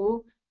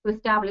possible to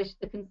establish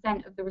the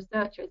consent of the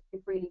researcher to be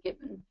freely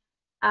given.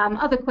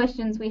 Other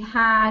questions we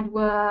had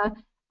were,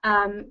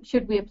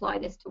 should we apply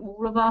this to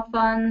all of our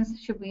funds?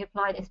 Should we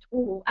apply this to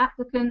all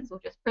applicants or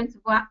just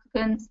principal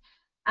applicants?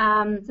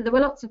 So there were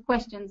lots of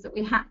questions that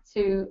we had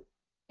to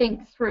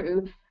think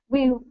through.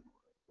 We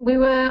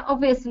were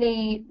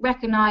obviously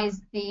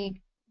recognized the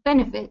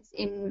benefits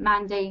in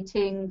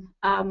mandating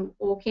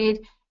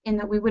ORCID, in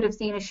that we would have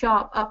seen a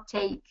sharp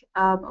uptake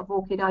of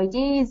ORCID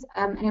IDs,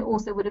 and it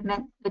also would have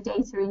meant the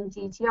data in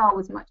GTR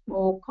was much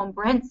more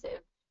comprehensive.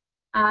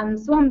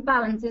 So on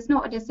balance, it's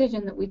not a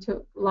decision that we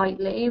took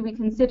lightly. We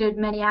considered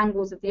many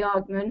angles of the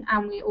argument,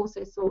 and we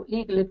also sought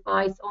legal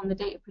advice on the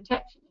data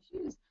protection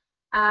issues.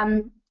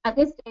 At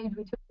this stage,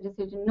 we took the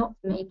decision not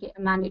to make it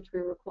a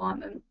mandatory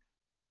requirement.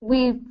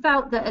 We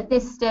felt that at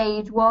this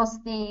stage,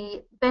 whilst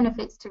the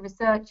benefits to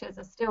researchers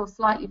are still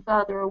slightly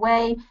further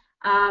away,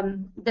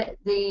 that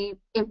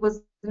it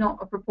was not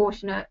a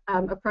proportionate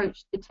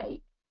approach to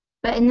take.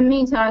 But in the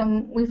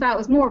meantime, we felt it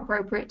was more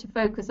appropriate to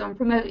focus on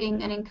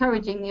promoting and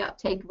encouraging the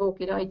uptake of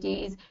ORCID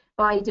IDs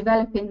by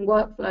developing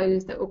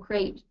workflows that will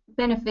create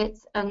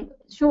benefits and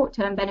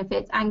short-term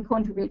benefits and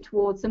contribute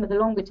towards some of the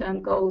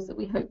longer-term goals that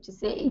we hope to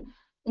see.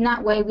 In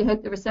that way, we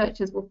hope the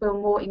researchers will feel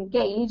more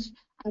engaged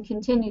and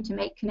continue to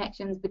make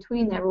connections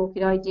between their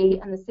ORCID ID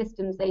and the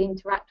systems they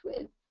interact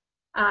with.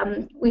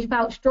 We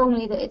felt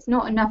strongly that it's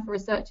not enough for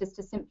researchers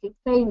to simply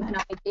claim an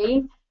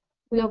ID.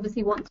 We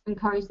obviously want to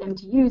encourage them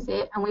to use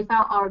it, and we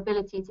felt our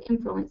ability to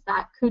influence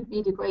that could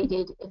be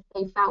degraded if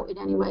they felt in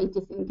any way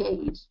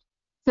disengaged.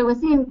 So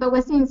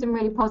we're seeing some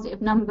really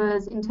positive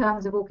numbers in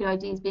terms of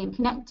ORCID IDs being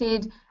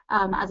connected,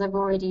 as I've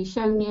already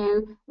shown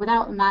you,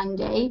 without a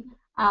mandate.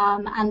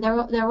 And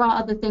there are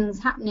other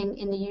things happening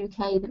in the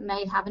UK that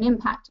may have an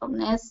impact on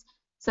this.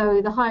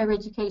 So the Higher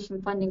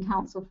Education Funding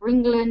Council for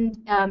England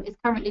is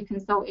currently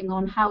consulting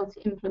on how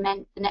to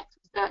implement the next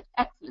Research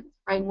Excellence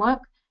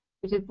Framework,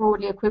 which is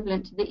broadly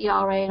equivalent to the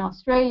ERA in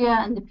Australia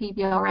and the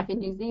PBRF in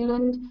New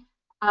Zealand.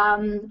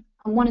 And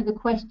one of the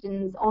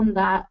questions on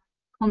that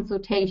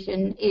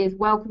consultation is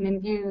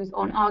welcoming views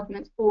on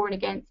arguments for and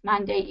against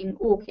mandating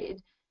ORCID.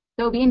 So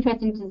it'll be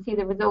interesting to see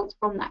the results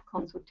from that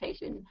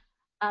consultation.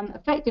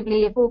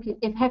 Effectively, if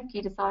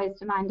HEFCE decides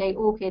to mandate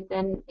ORCID,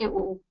 then it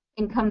will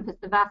encompass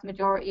the vast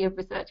majority of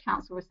Research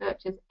Council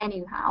researchers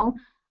anyhow,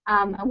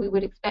 and we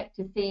would expect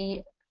to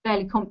see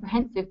fairly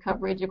comprehensive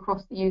coverage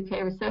across the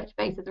UK research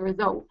base as a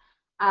result.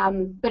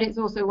 But it's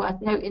also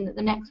worth noting that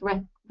the next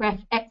REF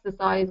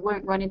exercise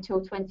won't run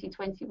until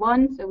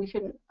 2021, so we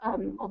shouldn't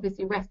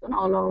obviously rest on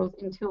our laurels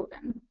until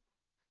then.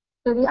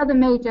 So the other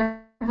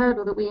major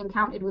hurdle that we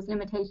encountered was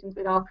limitations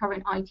with our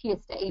current IT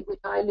estate, which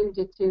I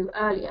alluded to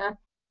earlier.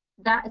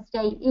 That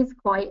estate is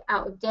quite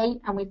out of date,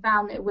 and we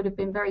found that it would have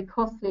been very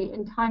costly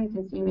and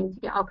time-consuming to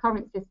get our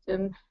current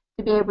system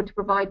to be able to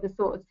provide the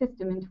sort of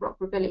system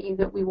interoperability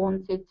that we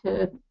wanted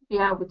to be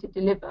able to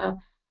deliver.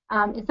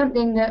 It's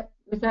something that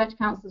Research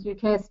Councils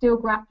UK are still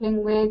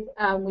grappling with.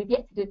 We've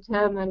yet to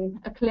determine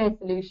a clear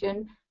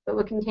solution, but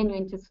we're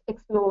continuing to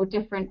explore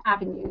different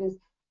avenues.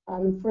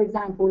 For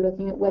example,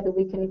 looking at whether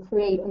we can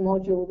create a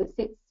module that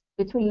sits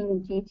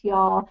between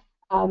GTR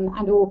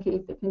and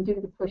ORCID that can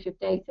do the push of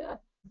data.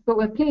 But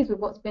we're pleased with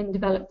what's been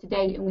developed to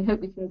date, and we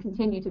hope we can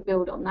continue to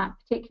build on that,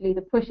 particularly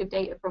the push of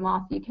data from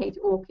RCUK to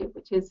ORCID,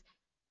 which is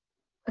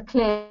a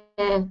clear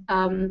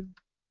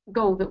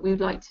goal that we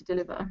would like to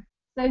deliver.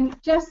 So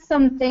just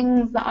some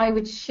things that I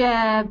would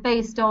share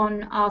based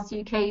on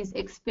RCUK's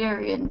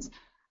experience.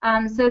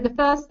 So the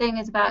first thing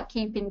is about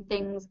keeping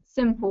things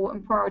simple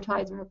and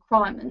prioritising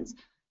requirements.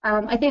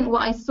 I think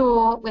what I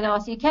saw with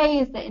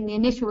RCUK is that in the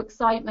initial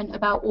excitement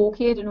about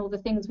ORCID and all the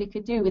things we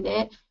could do with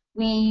it,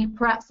 we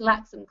perhaps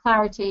lacked some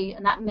clarity,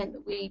 and that meant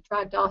that we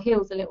dragged our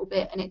heels a little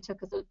bit, and it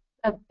took us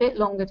a bit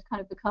longer to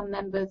kind of become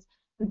members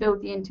and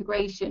build the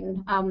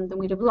integration than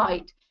we'd have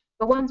liked.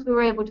 But once we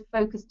were able to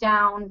focus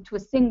down to a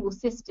single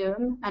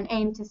system and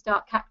aim to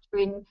start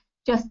capturing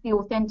just the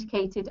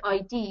authenticated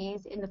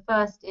IDs in the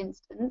first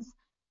instance,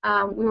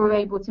 we were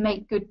able to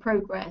make good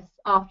progress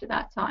after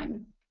that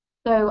time.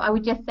 So I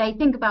would just say,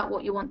 think about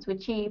what you want to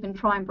achieve and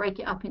try and break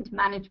it up into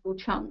manageable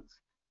chunks.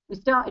 We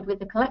started with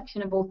a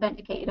collection of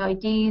authenticated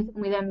IDs, and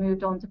we then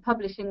moved on to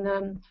publishing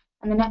them.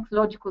 And the next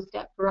logical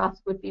step for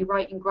us would be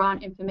writing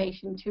grant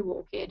information to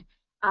ORCID,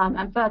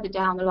 and further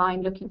down the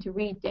line, looking to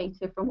read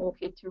data from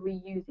ORCID to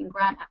reuse in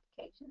grant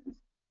applications.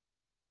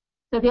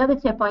 So the other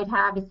tip I'd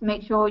have is to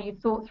make sure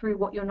you've thought through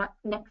what your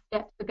next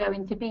steps are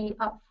going to be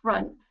up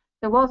front.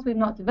 So whilst we've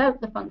not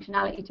developed the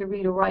functionality to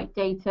read or write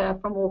data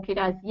from ORCID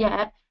as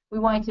yet, we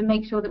wanted to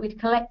make sure that we'd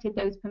collected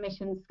those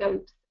permission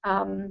scopes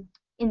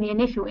in the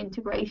initial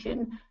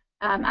integration.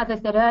 As I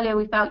said earlier,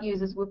 we felt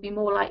users would be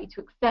more likely to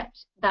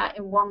accept that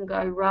in one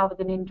go rather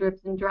than in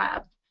dribs and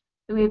drabs.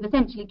 So we've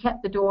essentially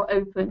kept the door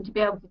open to be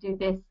able to do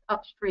this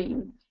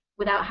upstream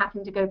without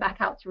having to go back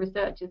out to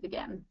researchers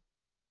again.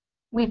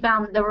 We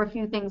found that there were a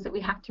few things that we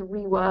had to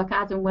rework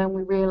as and when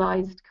we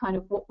realized kind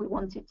of what we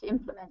wanted to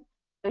implement.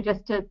 So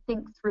just to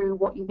think through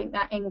what you think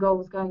that end goal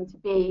is going to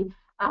be,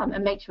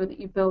 and make sure that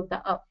you build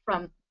that up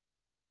front.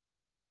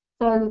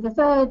 So the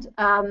third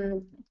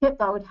tip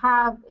I would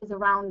have is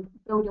around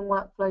building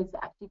workflows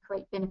that actually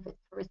create benefits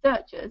for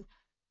researchers.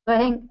 So I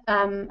think,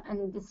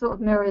 and this sort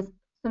of mirrors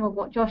some of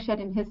what Josh said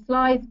in his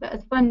slides, but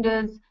as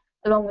funders,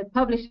 along with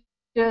publishers,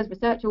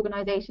 research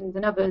organisations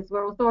and others,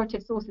 we're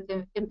authoritative sources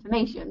of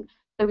information.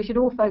 So we should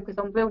all focus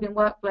on building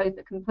workflows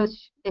that can push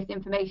this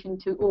information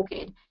to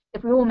ORCID.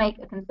 If we all make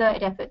a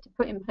concerted effort to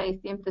put in place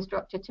the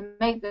infrastructure to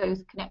make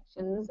those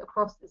connections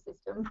across the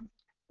system,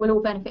 we'll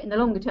all benefit in the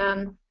longer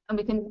term, and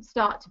we can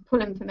start to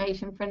pull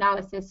information for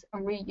analysis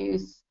and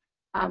reuse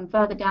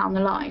further down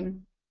the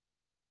line.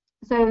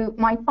 So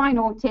my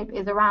final tip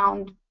is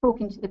around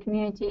talking to the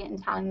community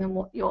and telling them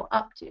what you're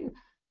up to.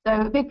 So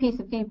a big piece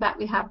of feedback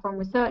we have from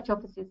research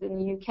officers in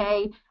the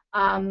UK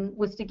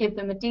was to give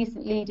them a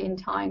decent lead-in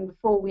time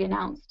before we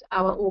announced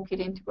our ORCID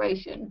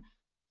integration.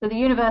 So the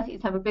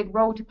universities have a big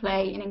role to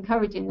play in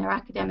encouraging their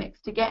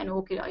academics to get an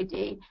ORCID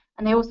ID,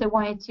 and they also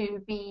wanted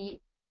to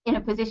be in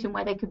a position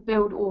where they could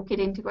build ORCID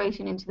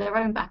integration into their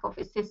own back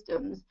office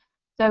systems.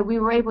 So we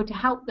were able to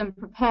help them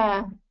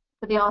prepare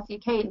for the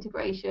RCUK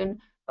integration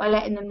by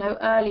letting them know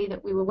early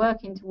that we were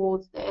working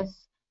towards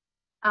this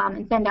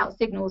and send out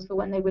signals for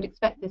when they would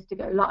expect this to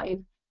go live.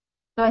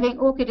 So I think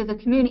ORCID is a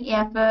community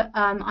effort.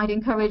 I'd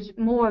encourage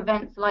more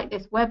events like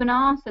this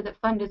webinar so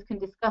that funders can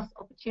discuss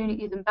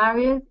opportunities and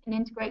barriers in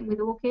integrating with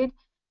ORCID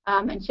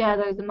and share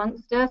those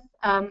amongst us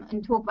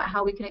and talk about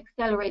how we can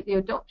accelerate the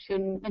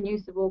adoption and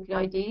use of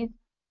ORCID IDs.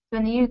 So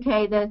in the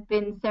UK, there's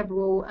been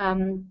several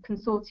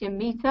consortium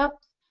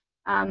meetups,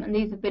 and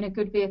these have been a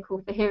good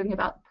vehicle for hearing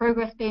about the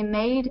progress being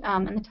made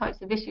and the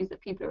types of issues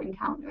that people are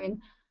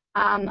encountering.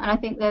 And I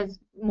think there's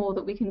more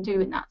that we can do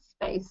in that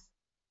space.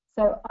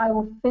 So I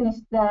will finish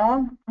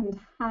there and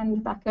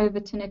hand back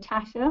over to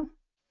Natasha.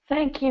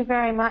 Thank you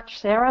very much,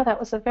 Sarah. That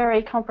was a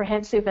very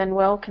comprehensive and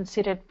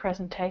well-considered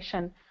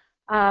presentation.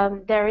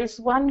 There is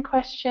one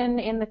question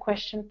in the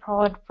question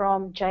pod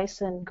from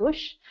Jason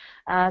Gush.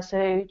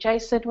 So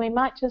Jason, we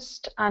might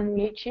just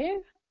unmute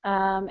you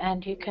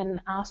and you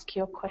can ask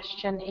your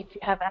question if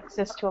you have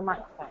access to a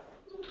microphone.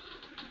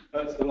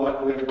 That's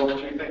delightful,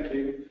 everybody. Thank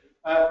you.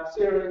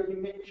 Sarah, you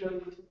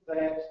mentioned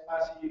that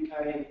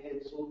RCUK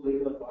had sought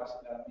legal advice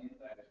about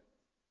mandate.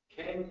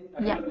 Can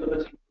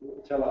Liberty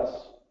tell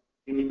us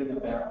anything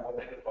about what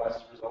that advice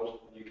resulted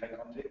in the UK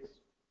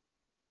context?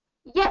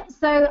 Yeah,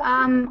 so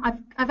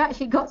I've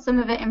actually got some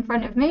of it in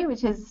front of me,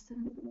 which is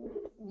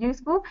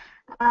useful.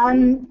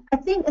 I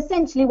think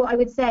essentially what I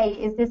would say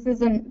is this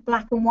isn't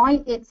black and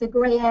white, it's a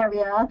grey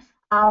area.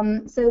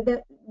 So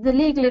the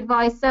legal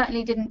advice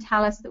certainly didn't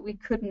tell us that we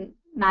couldn't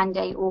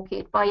mandate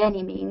ORCID by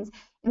any means.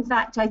 In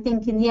fact, I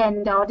think in the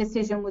end our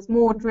decision was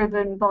more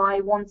driven by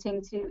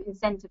wanting to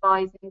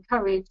incentivise and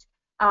encourage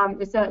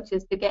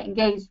researchers to get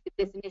engaged with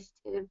this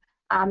initiative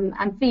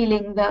and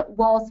feeling that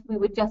whilst we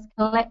were just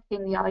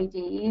collecting the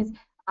IDs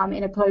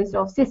in a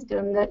closed-off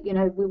system, that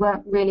we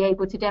weren't really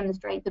able to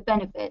demonstrate the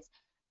benefits.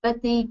 But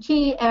the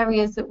key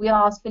areas that we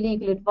asked for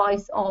legal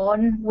advice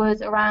on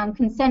was around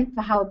consent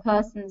for how a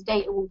person's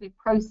data will be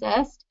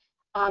processed,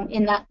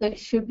 in that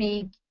should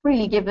be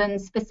freely given,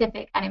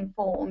 specific and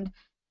informed.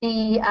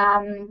 The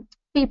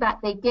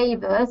feedback they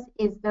gave us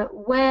is that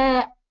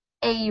where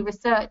a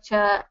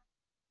researcher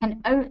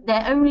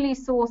their only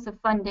source of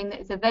funding that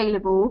is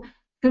available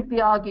could be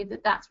argued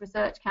that that's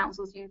Research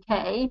Councils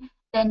UK,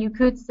 then you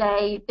could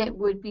say that it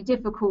would be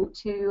difficult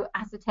to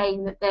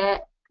ascertain that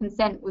their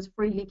consent was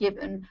freely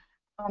given.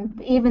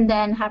 Even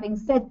then, having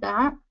said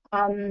that,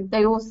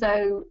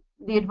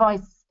 the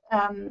advice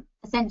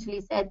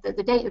essentially said that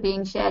the data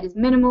being shared is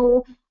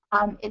minimal,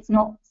 it's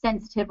not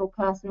sensitive or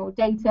personal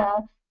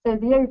data. So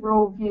the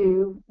overall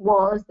view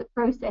was that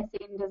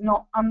processing does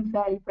not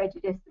unfairly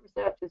prejudice the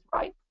researcher's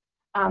rights,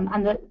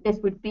 and that this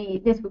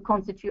would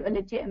constitute a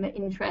legitimate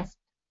interest.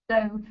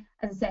 So,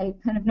 as I say,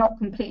 kind of not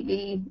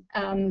completely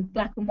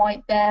black and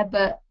white there,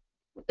 but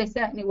they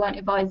certainly weren't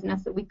advising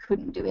us that we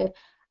couldn't do it.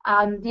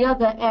 The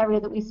other area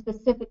that we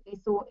specifically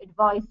sought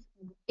advice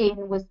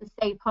in was the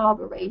safe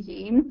harbour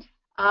regime,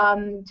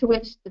 to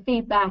which the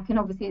feedback, and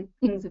obviously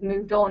things have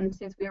moved on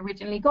since we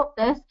originally got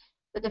this,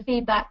 but the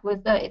feedback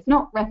was that it's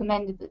not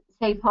recommended that the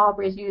safe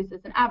harbour is used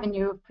as an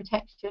avenue of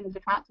protection for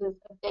transfers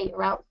of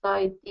data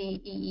outside the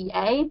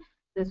EEA.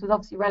 This was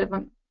obviously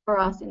relevant for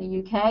us in the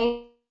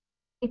UK.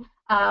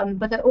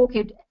 But that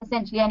ORCID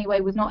essentially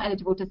anyway was not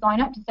eligible to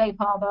sign up to safe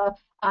harbour,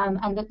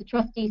 and that the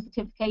trustee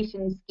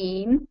certification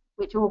scheme,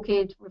 which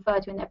ORCID refer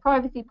to in their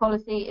privacy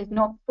policy, is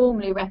not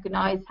formally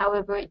recognised.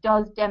 However, it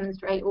does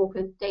demonstrate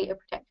ORCID's data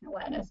protection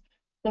awareness.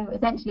 So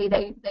essentially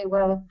they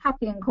were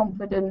happy and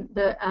confident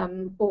that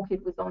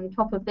ORCID was on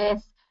top of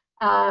this.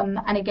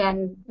 And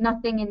again,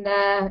 nothing in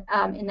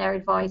their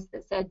advice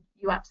that said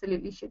you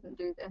absolutely shouldn't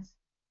do this.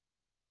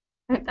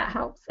 I hope that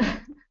helps.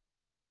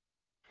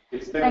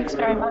 Thanks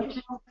very much.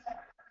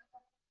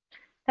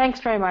 Thanks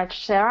very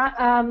much,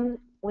 Sarah.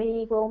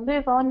 We will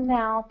move on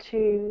now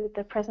to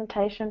the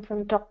presentation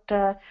from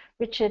Dr.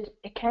 Richard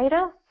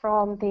Ikeda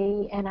from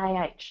the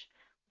NIH.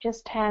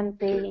 Just hand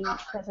the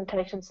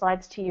presentation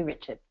slides to you,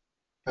 Richard.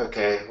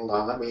 Okay, hold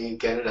on, let me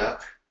get it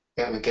up.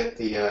 Let me get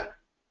the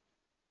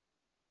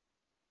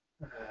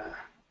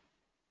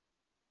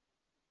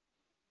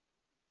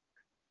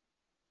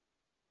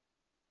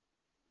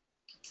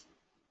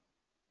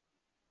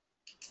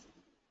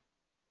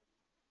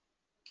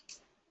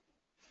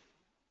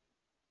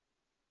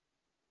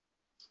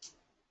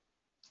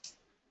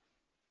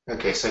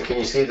Okay, so can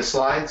you see the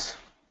slides?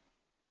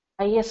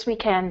 Yes, we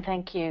can.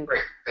 Thank you.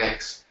 Great,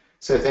 thanks.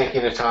 So thank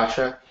you,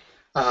 Natasha.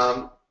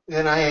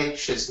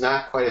 NIH is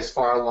not quite as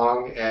far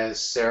along as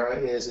Sarah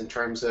is in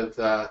terms of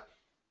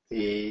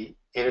the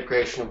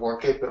integration of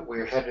ORCID, but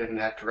we're headed in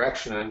that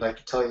direction. I'd like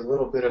to tell you a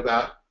little bit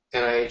about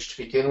NIH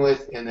to begin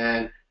with, and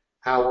then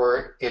how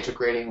we're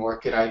integrating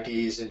ORCID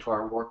IDs into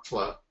our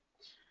workflow.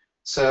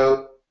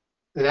 So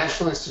the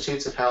National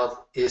Institutes of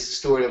Health is the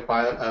steward of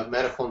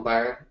medical and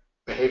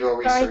behavioral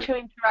research.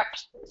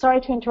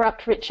 Sorry to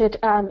interrupt, Richard.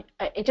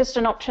 Just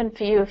an option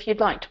for you if you'd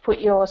like to put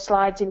your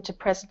slides into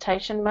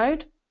presentation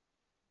mode,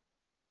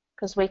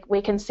 because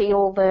we can see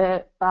all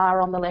the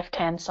bar on the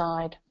left-hand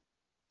side.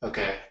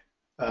 Okay.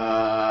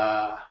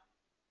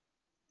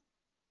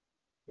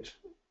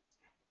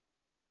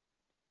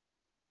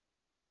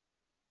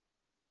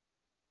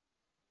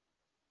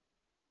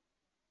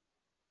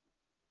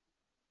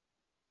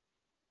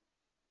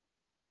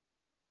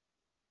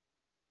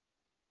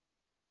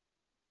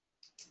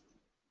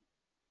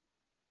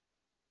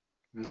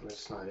 No,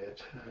 that's not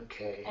it.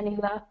 Okay. Any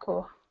luck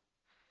or?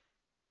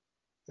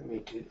 Let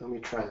me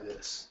try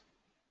this.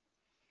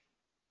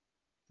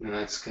 And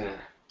that's gonna.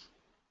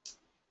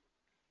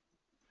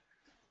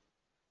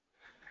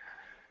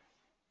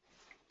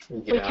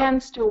 We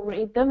can still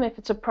read them if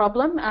it's a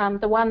problem.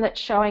 The one that's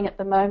showing at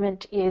the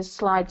moment is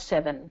slide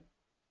 7.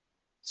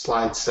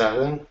 Slide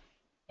 7?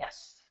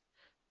 Yes.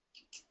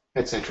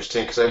 That's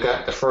interesting because I've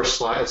got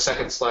the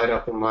second slide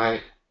up in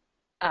my.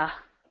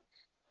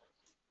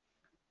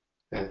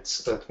 And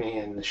it's let me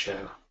in the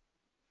show.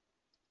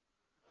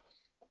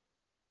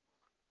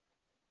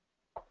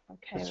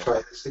 Okay. Let's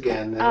try this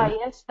again then.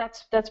 Yes,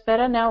 that's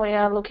better. Now we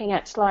are looking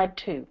at slide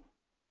 2.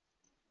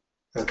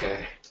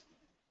 Okay.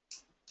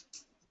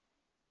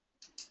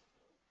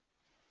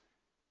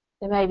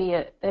 There may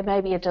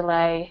be a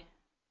delay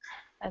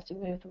as you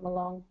move them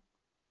along.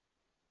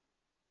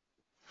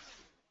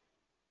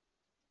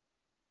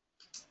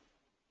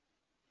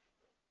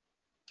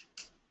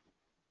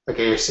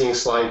 Okay, you're seeing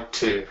slide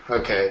 2.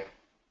 Okay,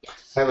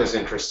 that was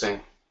interesting.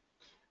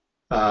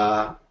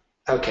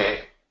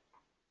 Okay,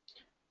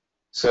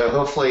 so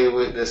hopefully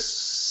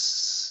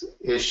this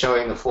is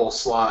showing the full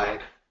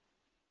slide.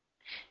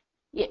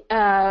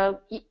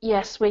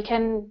 Yes, we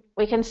can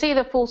see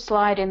the full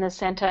slide in the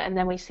center, and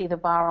then we see the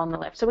bar on the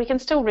left. So we can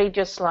still read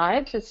your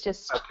slides. It's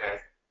just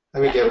okay.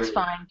 Let me get it's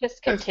fine.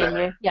 Just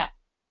continue. Yeah.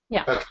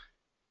 Okay.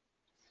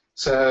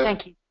 So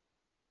thank you.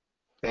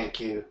 Thank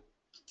you.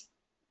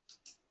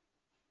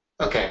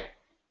 Okay.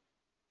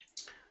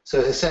 So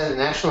as I said, the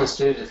National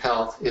Institute of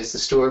Health is the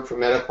steward for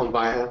medical and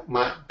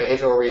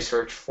behavioral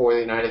research for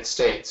the United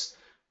States.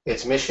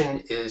 Its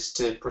mission is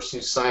to pursue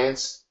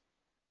science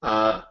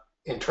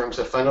in terms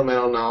of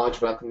fundamental knowledge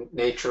about the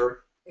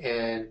nature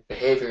and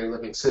behavior in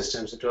living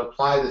systems, and to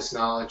apply this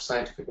knowledge,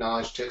 scientific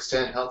knowledge, to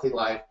extend healthy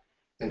life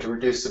and to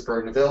reduce the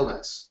burden of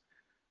illness.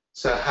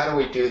 So how do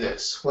we do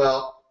this?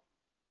 Well,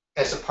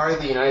 as a part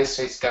of the United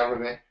States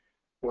government,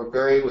 we're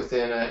buried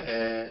within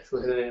an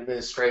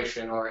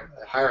administration or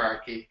a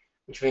hierarchy,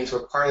 which means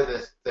we're part of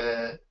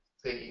the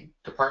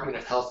Department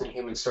of Health and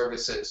Human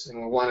Services, and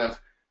we're one of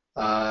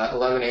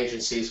 11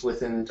 agencies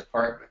within the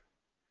department.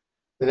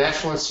 The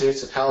National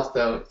Institutes of Health,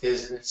 though,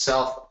 is in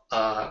itself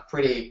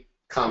pretty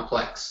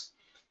complex.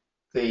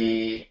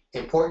 The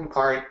important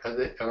part of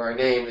our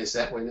name is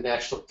that we're the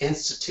National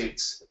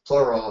Institutes,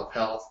 plural, of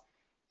Health,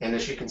 and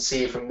as you can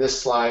see from this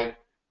slide,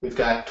 we've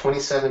got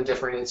 27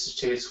 different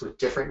institutes with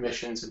different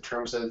missions in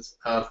terms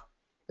of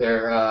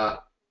their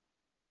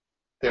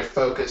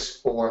focus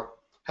for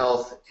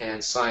health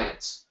and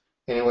science.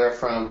 Anywhere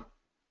from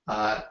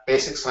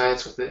basic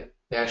science with the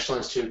National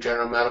Institute of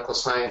General Medical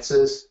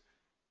Sciences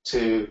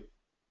to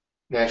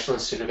National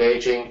Institute of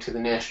Aging to the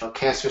National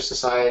Cancer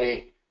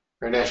Society,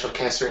 or National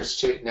Cancer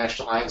Institute,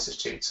 National Eye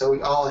Institute. So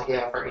we all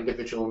have our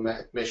individual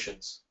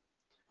missions.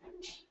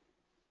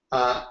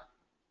 The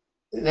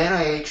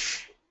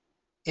NIH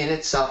in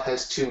itself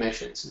has 2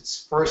 missions.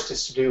 Its first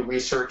is to do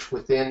research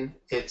within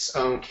its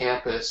own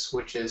campus,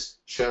 which is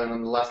shown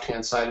on the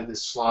left-hand side of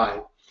this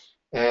slide.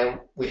 And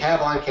we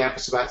have on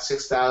campus about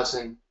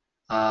 6,000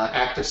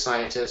 active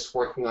scientists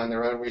working on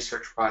their own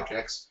research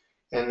projects,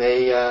 and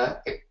we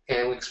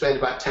expend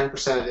about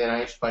 10% of the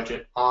NIH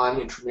budget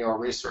on intramural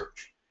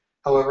research.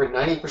 However,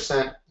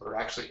 90%, or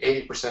actually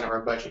 80% of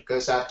our budget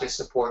goes out to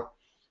support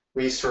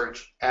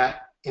research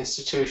at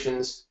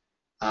institutions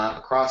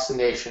across the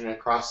nation and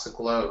across the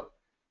globe.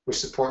 We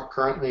support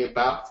currently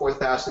about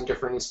 4,000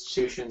 different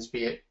institutions,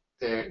 be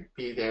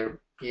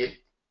it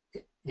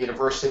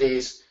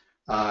universities,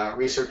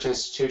 research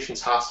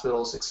institutions,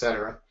 hospitals,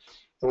 etc.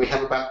 And we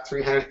have about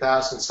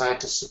 300,000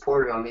 scientists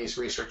supported on these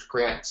research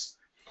grants,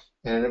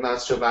 and it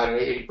amounts to about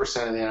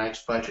 80% of the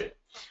NIH budget.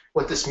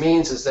 What this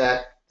means is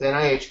that the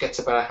NIH gets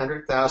about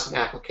 100,000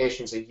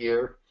 applications a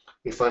year.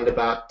 We fund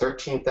about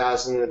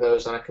 13,000 of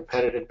those on a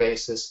competitive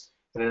basis,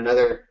 and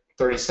another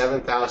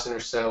 37,000 or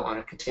so on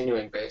a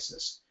continuing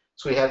basis.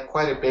 So we have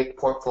quite a big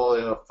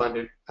portfolio of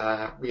funded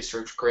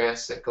research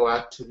grants that go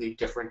out to the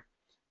different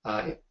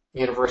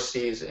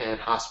universities and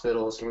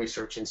hospitals and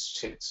research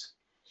institutes.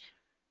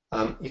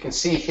 You can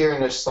see here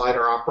in this slide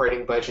our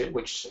operating budget,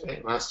 which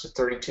amounts to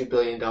 $32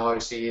 billion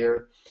a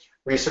year.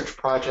 Research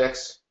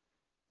projects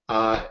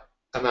amount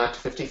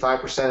to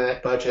 55% of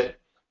that budget.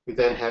 We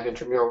then have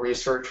intramural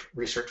research,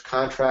 research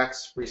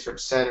contracts,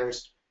 research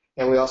centers,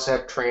 and we also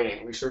have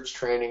training, research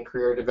training,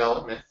 career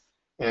development,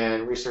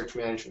 and research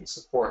management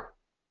support.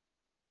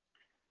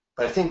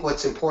 But I think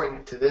what's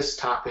important to this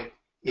topic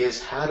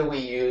is how do we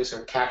use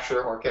or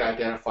capture ORCID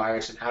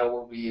identifiers, and how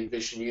will we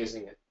envision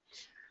using it?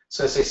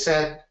 So as I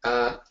said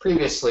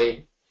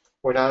previously,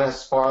 we're not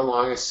as far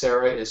along as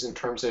Sarah is in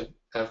terms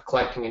of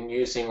collecting and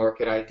using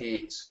ORCID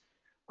IDs.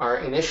 Our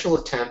initial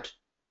attempt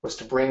was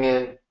to bring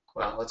in,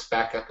 well, let's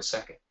back up a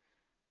second.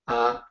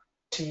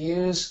 To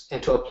use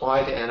and to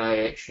apply to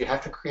NIH, you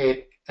have to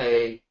create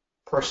a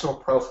personal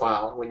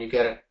profile when you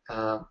get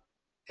a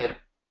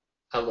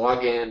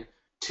login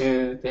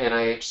to the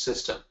NIH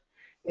system.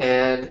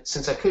 And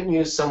since I couldn't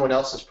use someone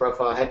else's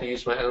profile, I had to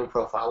use my own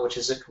profile, which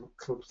isn't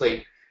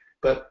complete.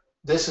 But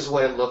this is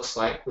what it looks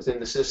like within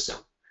the system.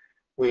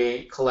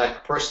 We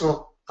collect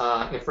personal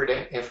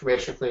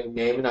information, including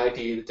name and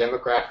ID, the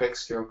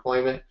demographics, your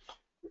employment,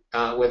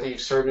 whether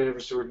you've served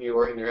as a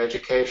reviewer in your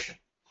education.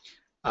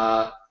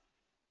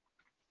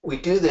 We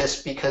do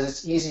this because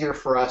it's easier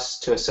for us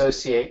to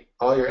associate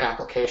all your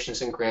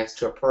applications and grants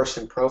to a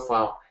person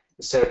profile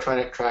instead of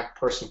trying to track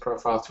person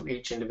profile through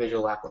each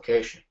individual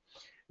application.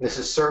 And this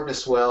has served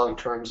us well in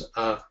terms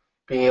of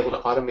being able to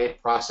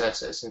automate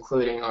processes,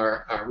 including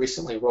our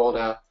recently rolled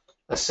out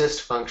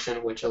assist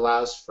function, which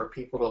allows for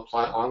people to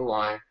apply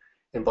online,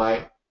 and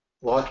by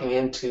logging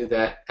into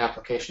that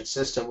application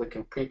system, we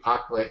can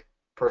pre-populate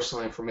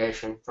personal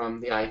information from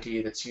the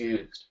ID that's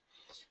used.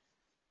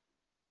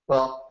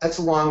 Well, that's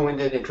a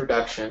long-winded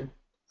introduction,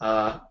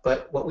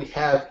 but what we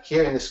have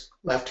here in this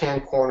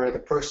left-hand corner, the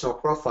personal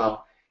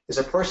profile, is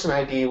a person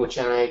ID which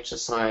NIH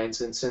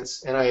assigns, and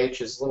since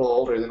NIH is a little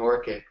older than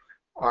ORCID,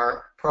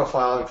 our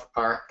profile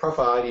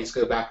IDs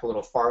go back a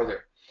little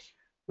farther.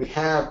 We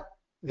have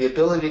the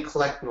ability to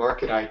collect an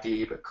ORCID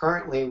ID, but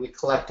currently we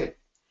collect it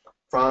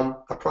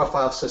from a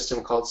profile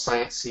system called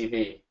Science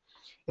CV.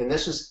 And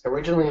this was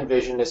originally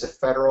envisioned as a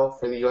federal,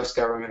 for the US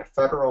government, a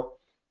federal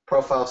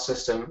profile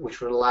system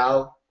which would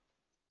allow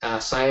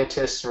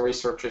scientists and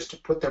researchers to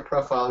put their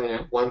profile in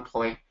at one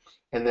point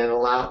and then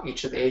allow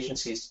each of the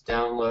agencies to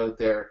download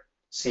their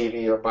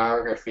CV or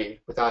biography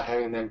without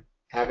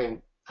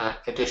having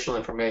additional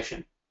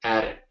information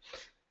added.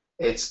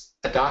 Its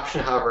adoption,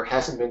 however,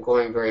 hasn't been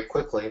going very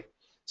quickly,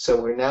 so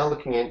we're now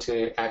looking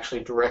into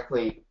actually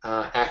directly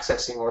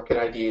accessing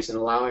ORCID IDs and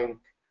allowing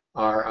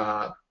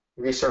our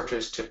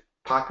researchers to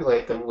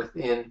populate them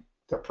within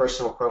their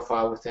personal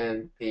profile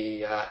within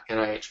the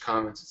NIH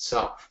Commons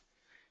itself.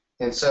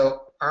 And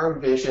so our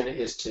vision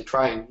is to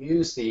try and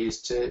use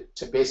these to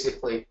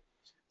basically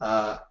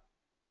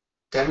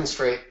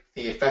demonstrate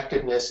the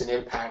effectiveness and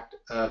impact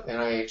of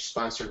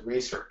NIH-sponsored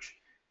research.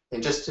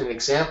 And just an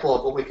example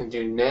of what we can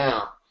do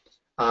now,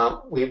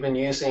 we've been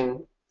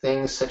using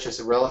things such as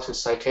the relative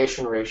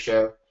citation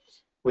ratio,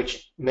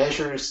 which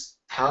measures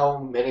how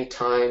many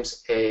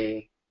times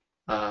a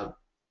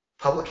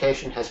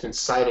publication has been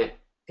cited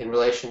in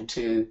relation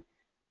to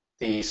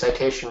the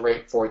citation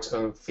rate for its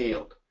own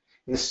field.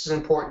 And this is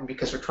important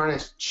because we're trying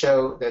to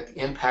show that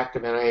the impact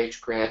of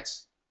NIH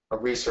grants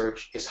of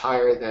research is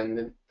higher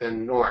than the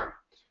norm.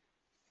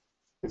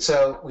 And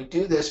so we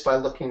do this by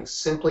looking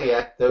simply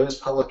at those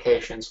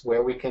publications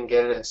where we can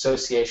get an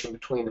association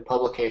between the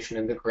publication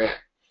and the grant.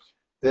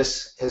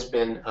 This has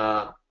been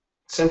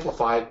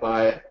simplified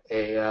by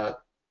a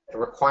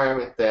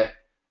requirement that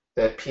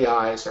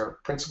PIs, or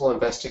principal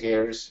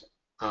investigators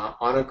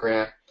on a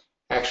grant,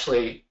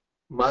 actually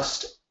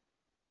must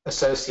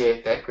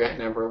associate that grant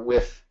number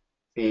with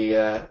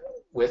the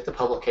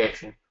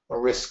publication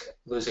or risk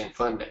losing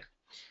funding.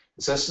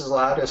 And so this has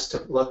allowed us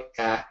to look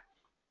at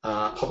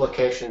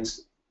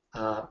publications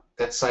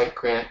that cite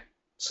grant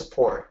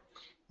support.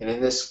 And in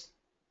this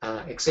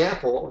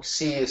example, what we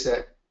see is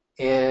that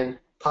in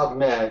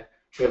PubMed,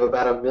 we have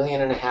about 1.5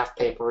 million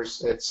papers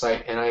that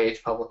cite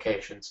NIH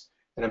publications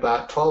and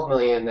about 12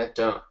 million that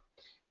don't.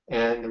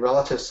 And the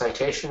relative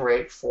citation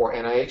rate for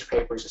NIH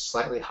papers is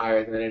slightly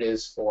higher than it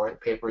is for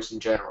papers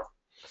in general.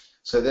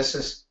 So this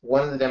is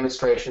one of the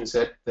demonstrations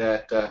that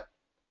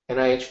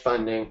NIH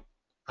funding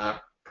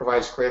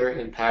provides greater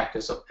impact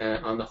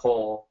on the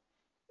whole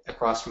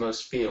across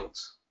most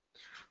fields.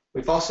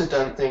 We've also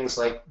done things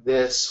like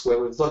this, where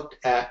we've looked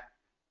at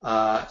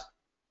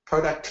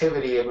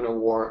productivity of an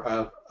award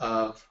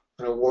of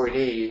an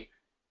awardee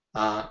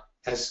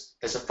as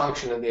a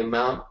function of the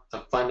amount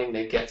of funding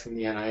they get from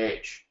the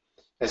NIH,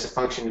 as a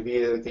function of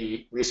either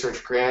the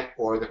research grant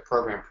or the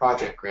program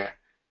project grant.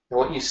 And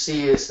what you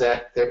see is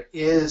that there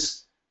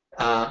is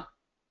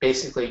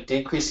basically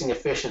decreasing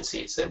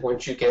efficiencies, that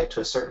once you get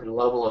to a certain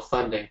level of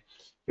funding,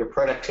 your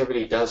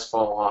productivity does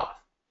fall off.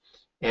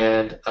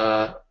 And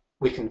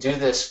we can do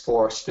this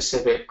for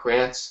specific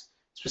grants,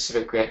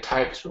 specific grant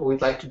types, but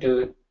we'd like to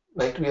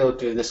be able to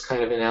do this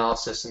kind of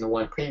analysis in the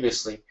one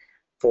previously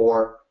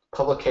for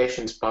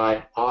publications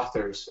by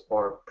authors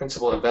or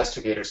principal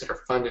investigators that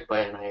are funded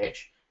by NIH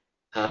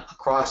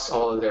across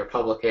all of their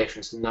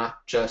publications,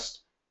 not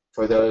just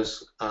for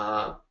those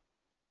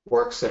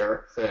works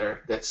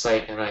that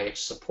cite NIH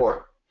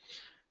support.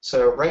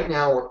 So right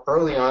now we're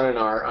early on in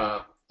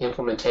our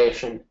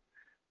implementation.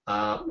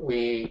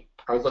 We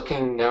are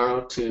looking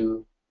now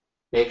to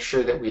make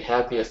sure that we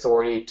have the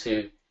authority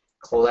to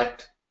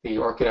collect the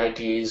ORCID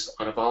IDs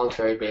on a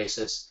voluntary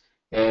basis,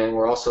 and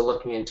we're also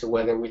looking into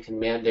whether we can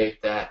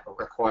mandate that or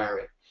require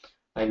it.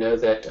 I know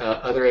that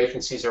other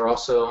agencies are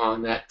also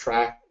on that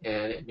track,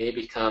 and it may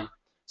become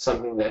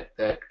something that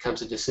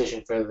becomes a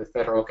decision for the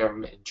federal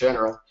government in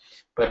general,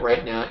 but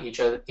right now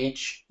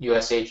each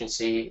U.S.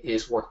 agency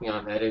is working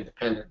on that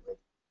independently.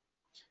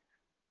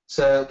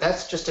 So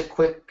that's just a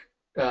quick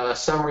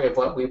summary of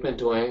what we've been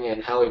doing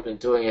and how we've been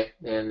doing it,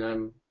 and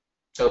I'm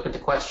open to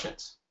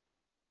questions.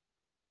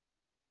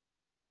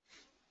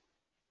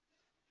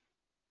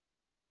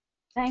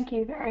 Thank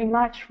you very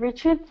much,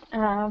 Richard.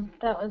 That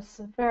was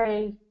a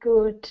very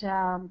good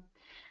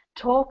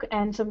talk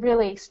and some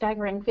really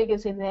staggering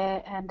figures in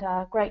there, and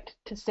great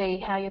to see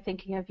how you're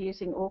thinking of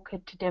using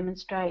ORCID to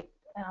demonstrate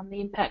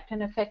the impact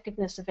and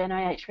effectiveness of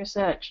NIH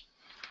research.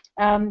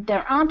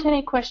 There aren't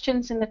any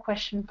questions in the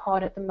question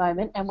pod at the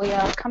moment, and we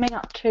are coming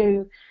up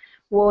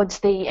towards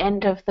the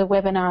end of the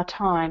webinar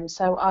time.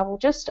 So I will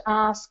just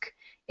ask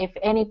if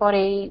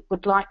anybody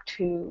would like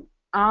to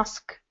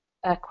ask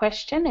a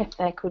question, if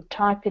they could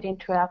type it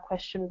into our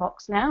question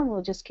box now.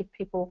 We'll just give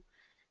people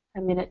a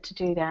minute to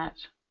do that.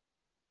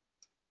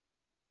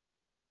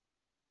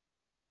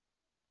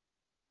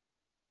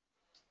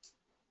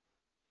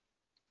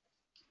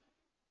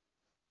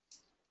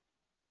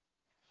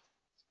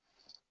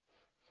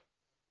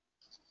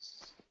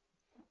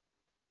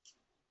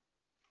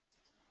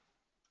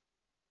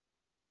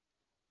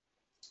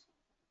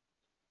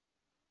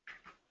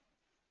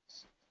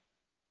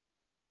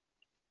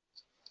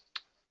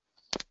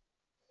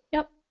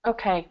 Yep.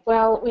 Okay.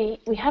 Well,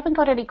 we haven't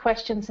got any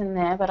questions in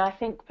there, but I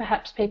think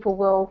perhaps people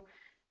will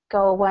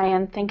go away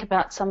and think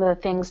about some of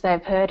the things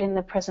they've heard in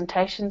the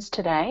presentations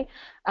today.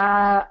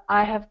 I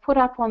have put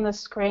up on the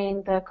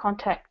screen the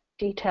contact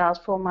details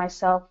for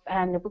myself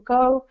and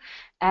Nabucco,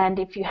 and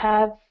if you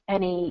have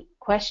any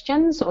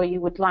questions or you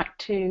would like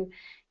to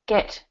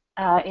get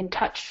in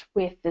touch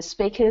with the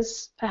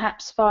speakers,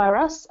 perhaps via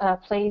us,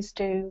 please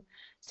do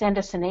send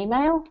us an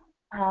email.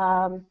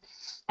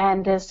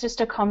 And there's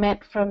just a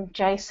comment from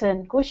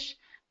Jason Gush,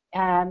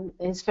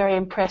 is very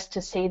impressed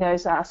to see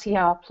those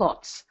RCR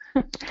plots.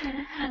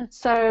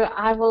 So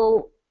I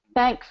will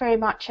thank very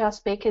much our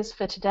speakers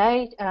for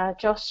today,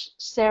 Josh,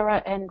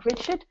 Sarah and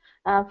Richard,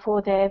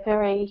 for their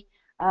very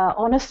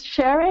honest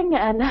sharing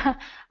and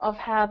of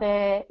how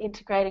they're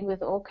integrating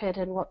with ORCID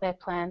and what their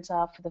plans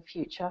are for the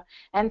future.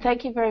 And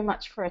thank you very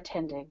much for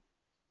attending.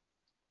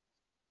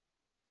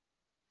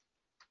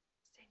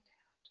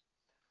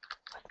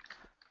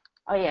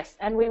 Oh yes,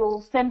 and we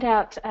will send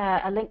out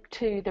a link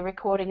to the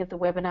recording of the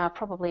webinar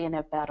probably in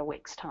about a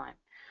week's time.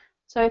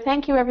 So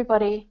thank you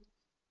everybody.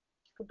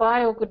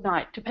 Goodbye or good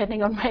night,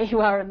 depending on where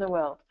you are in the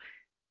world.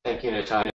 Thank you, Natasha.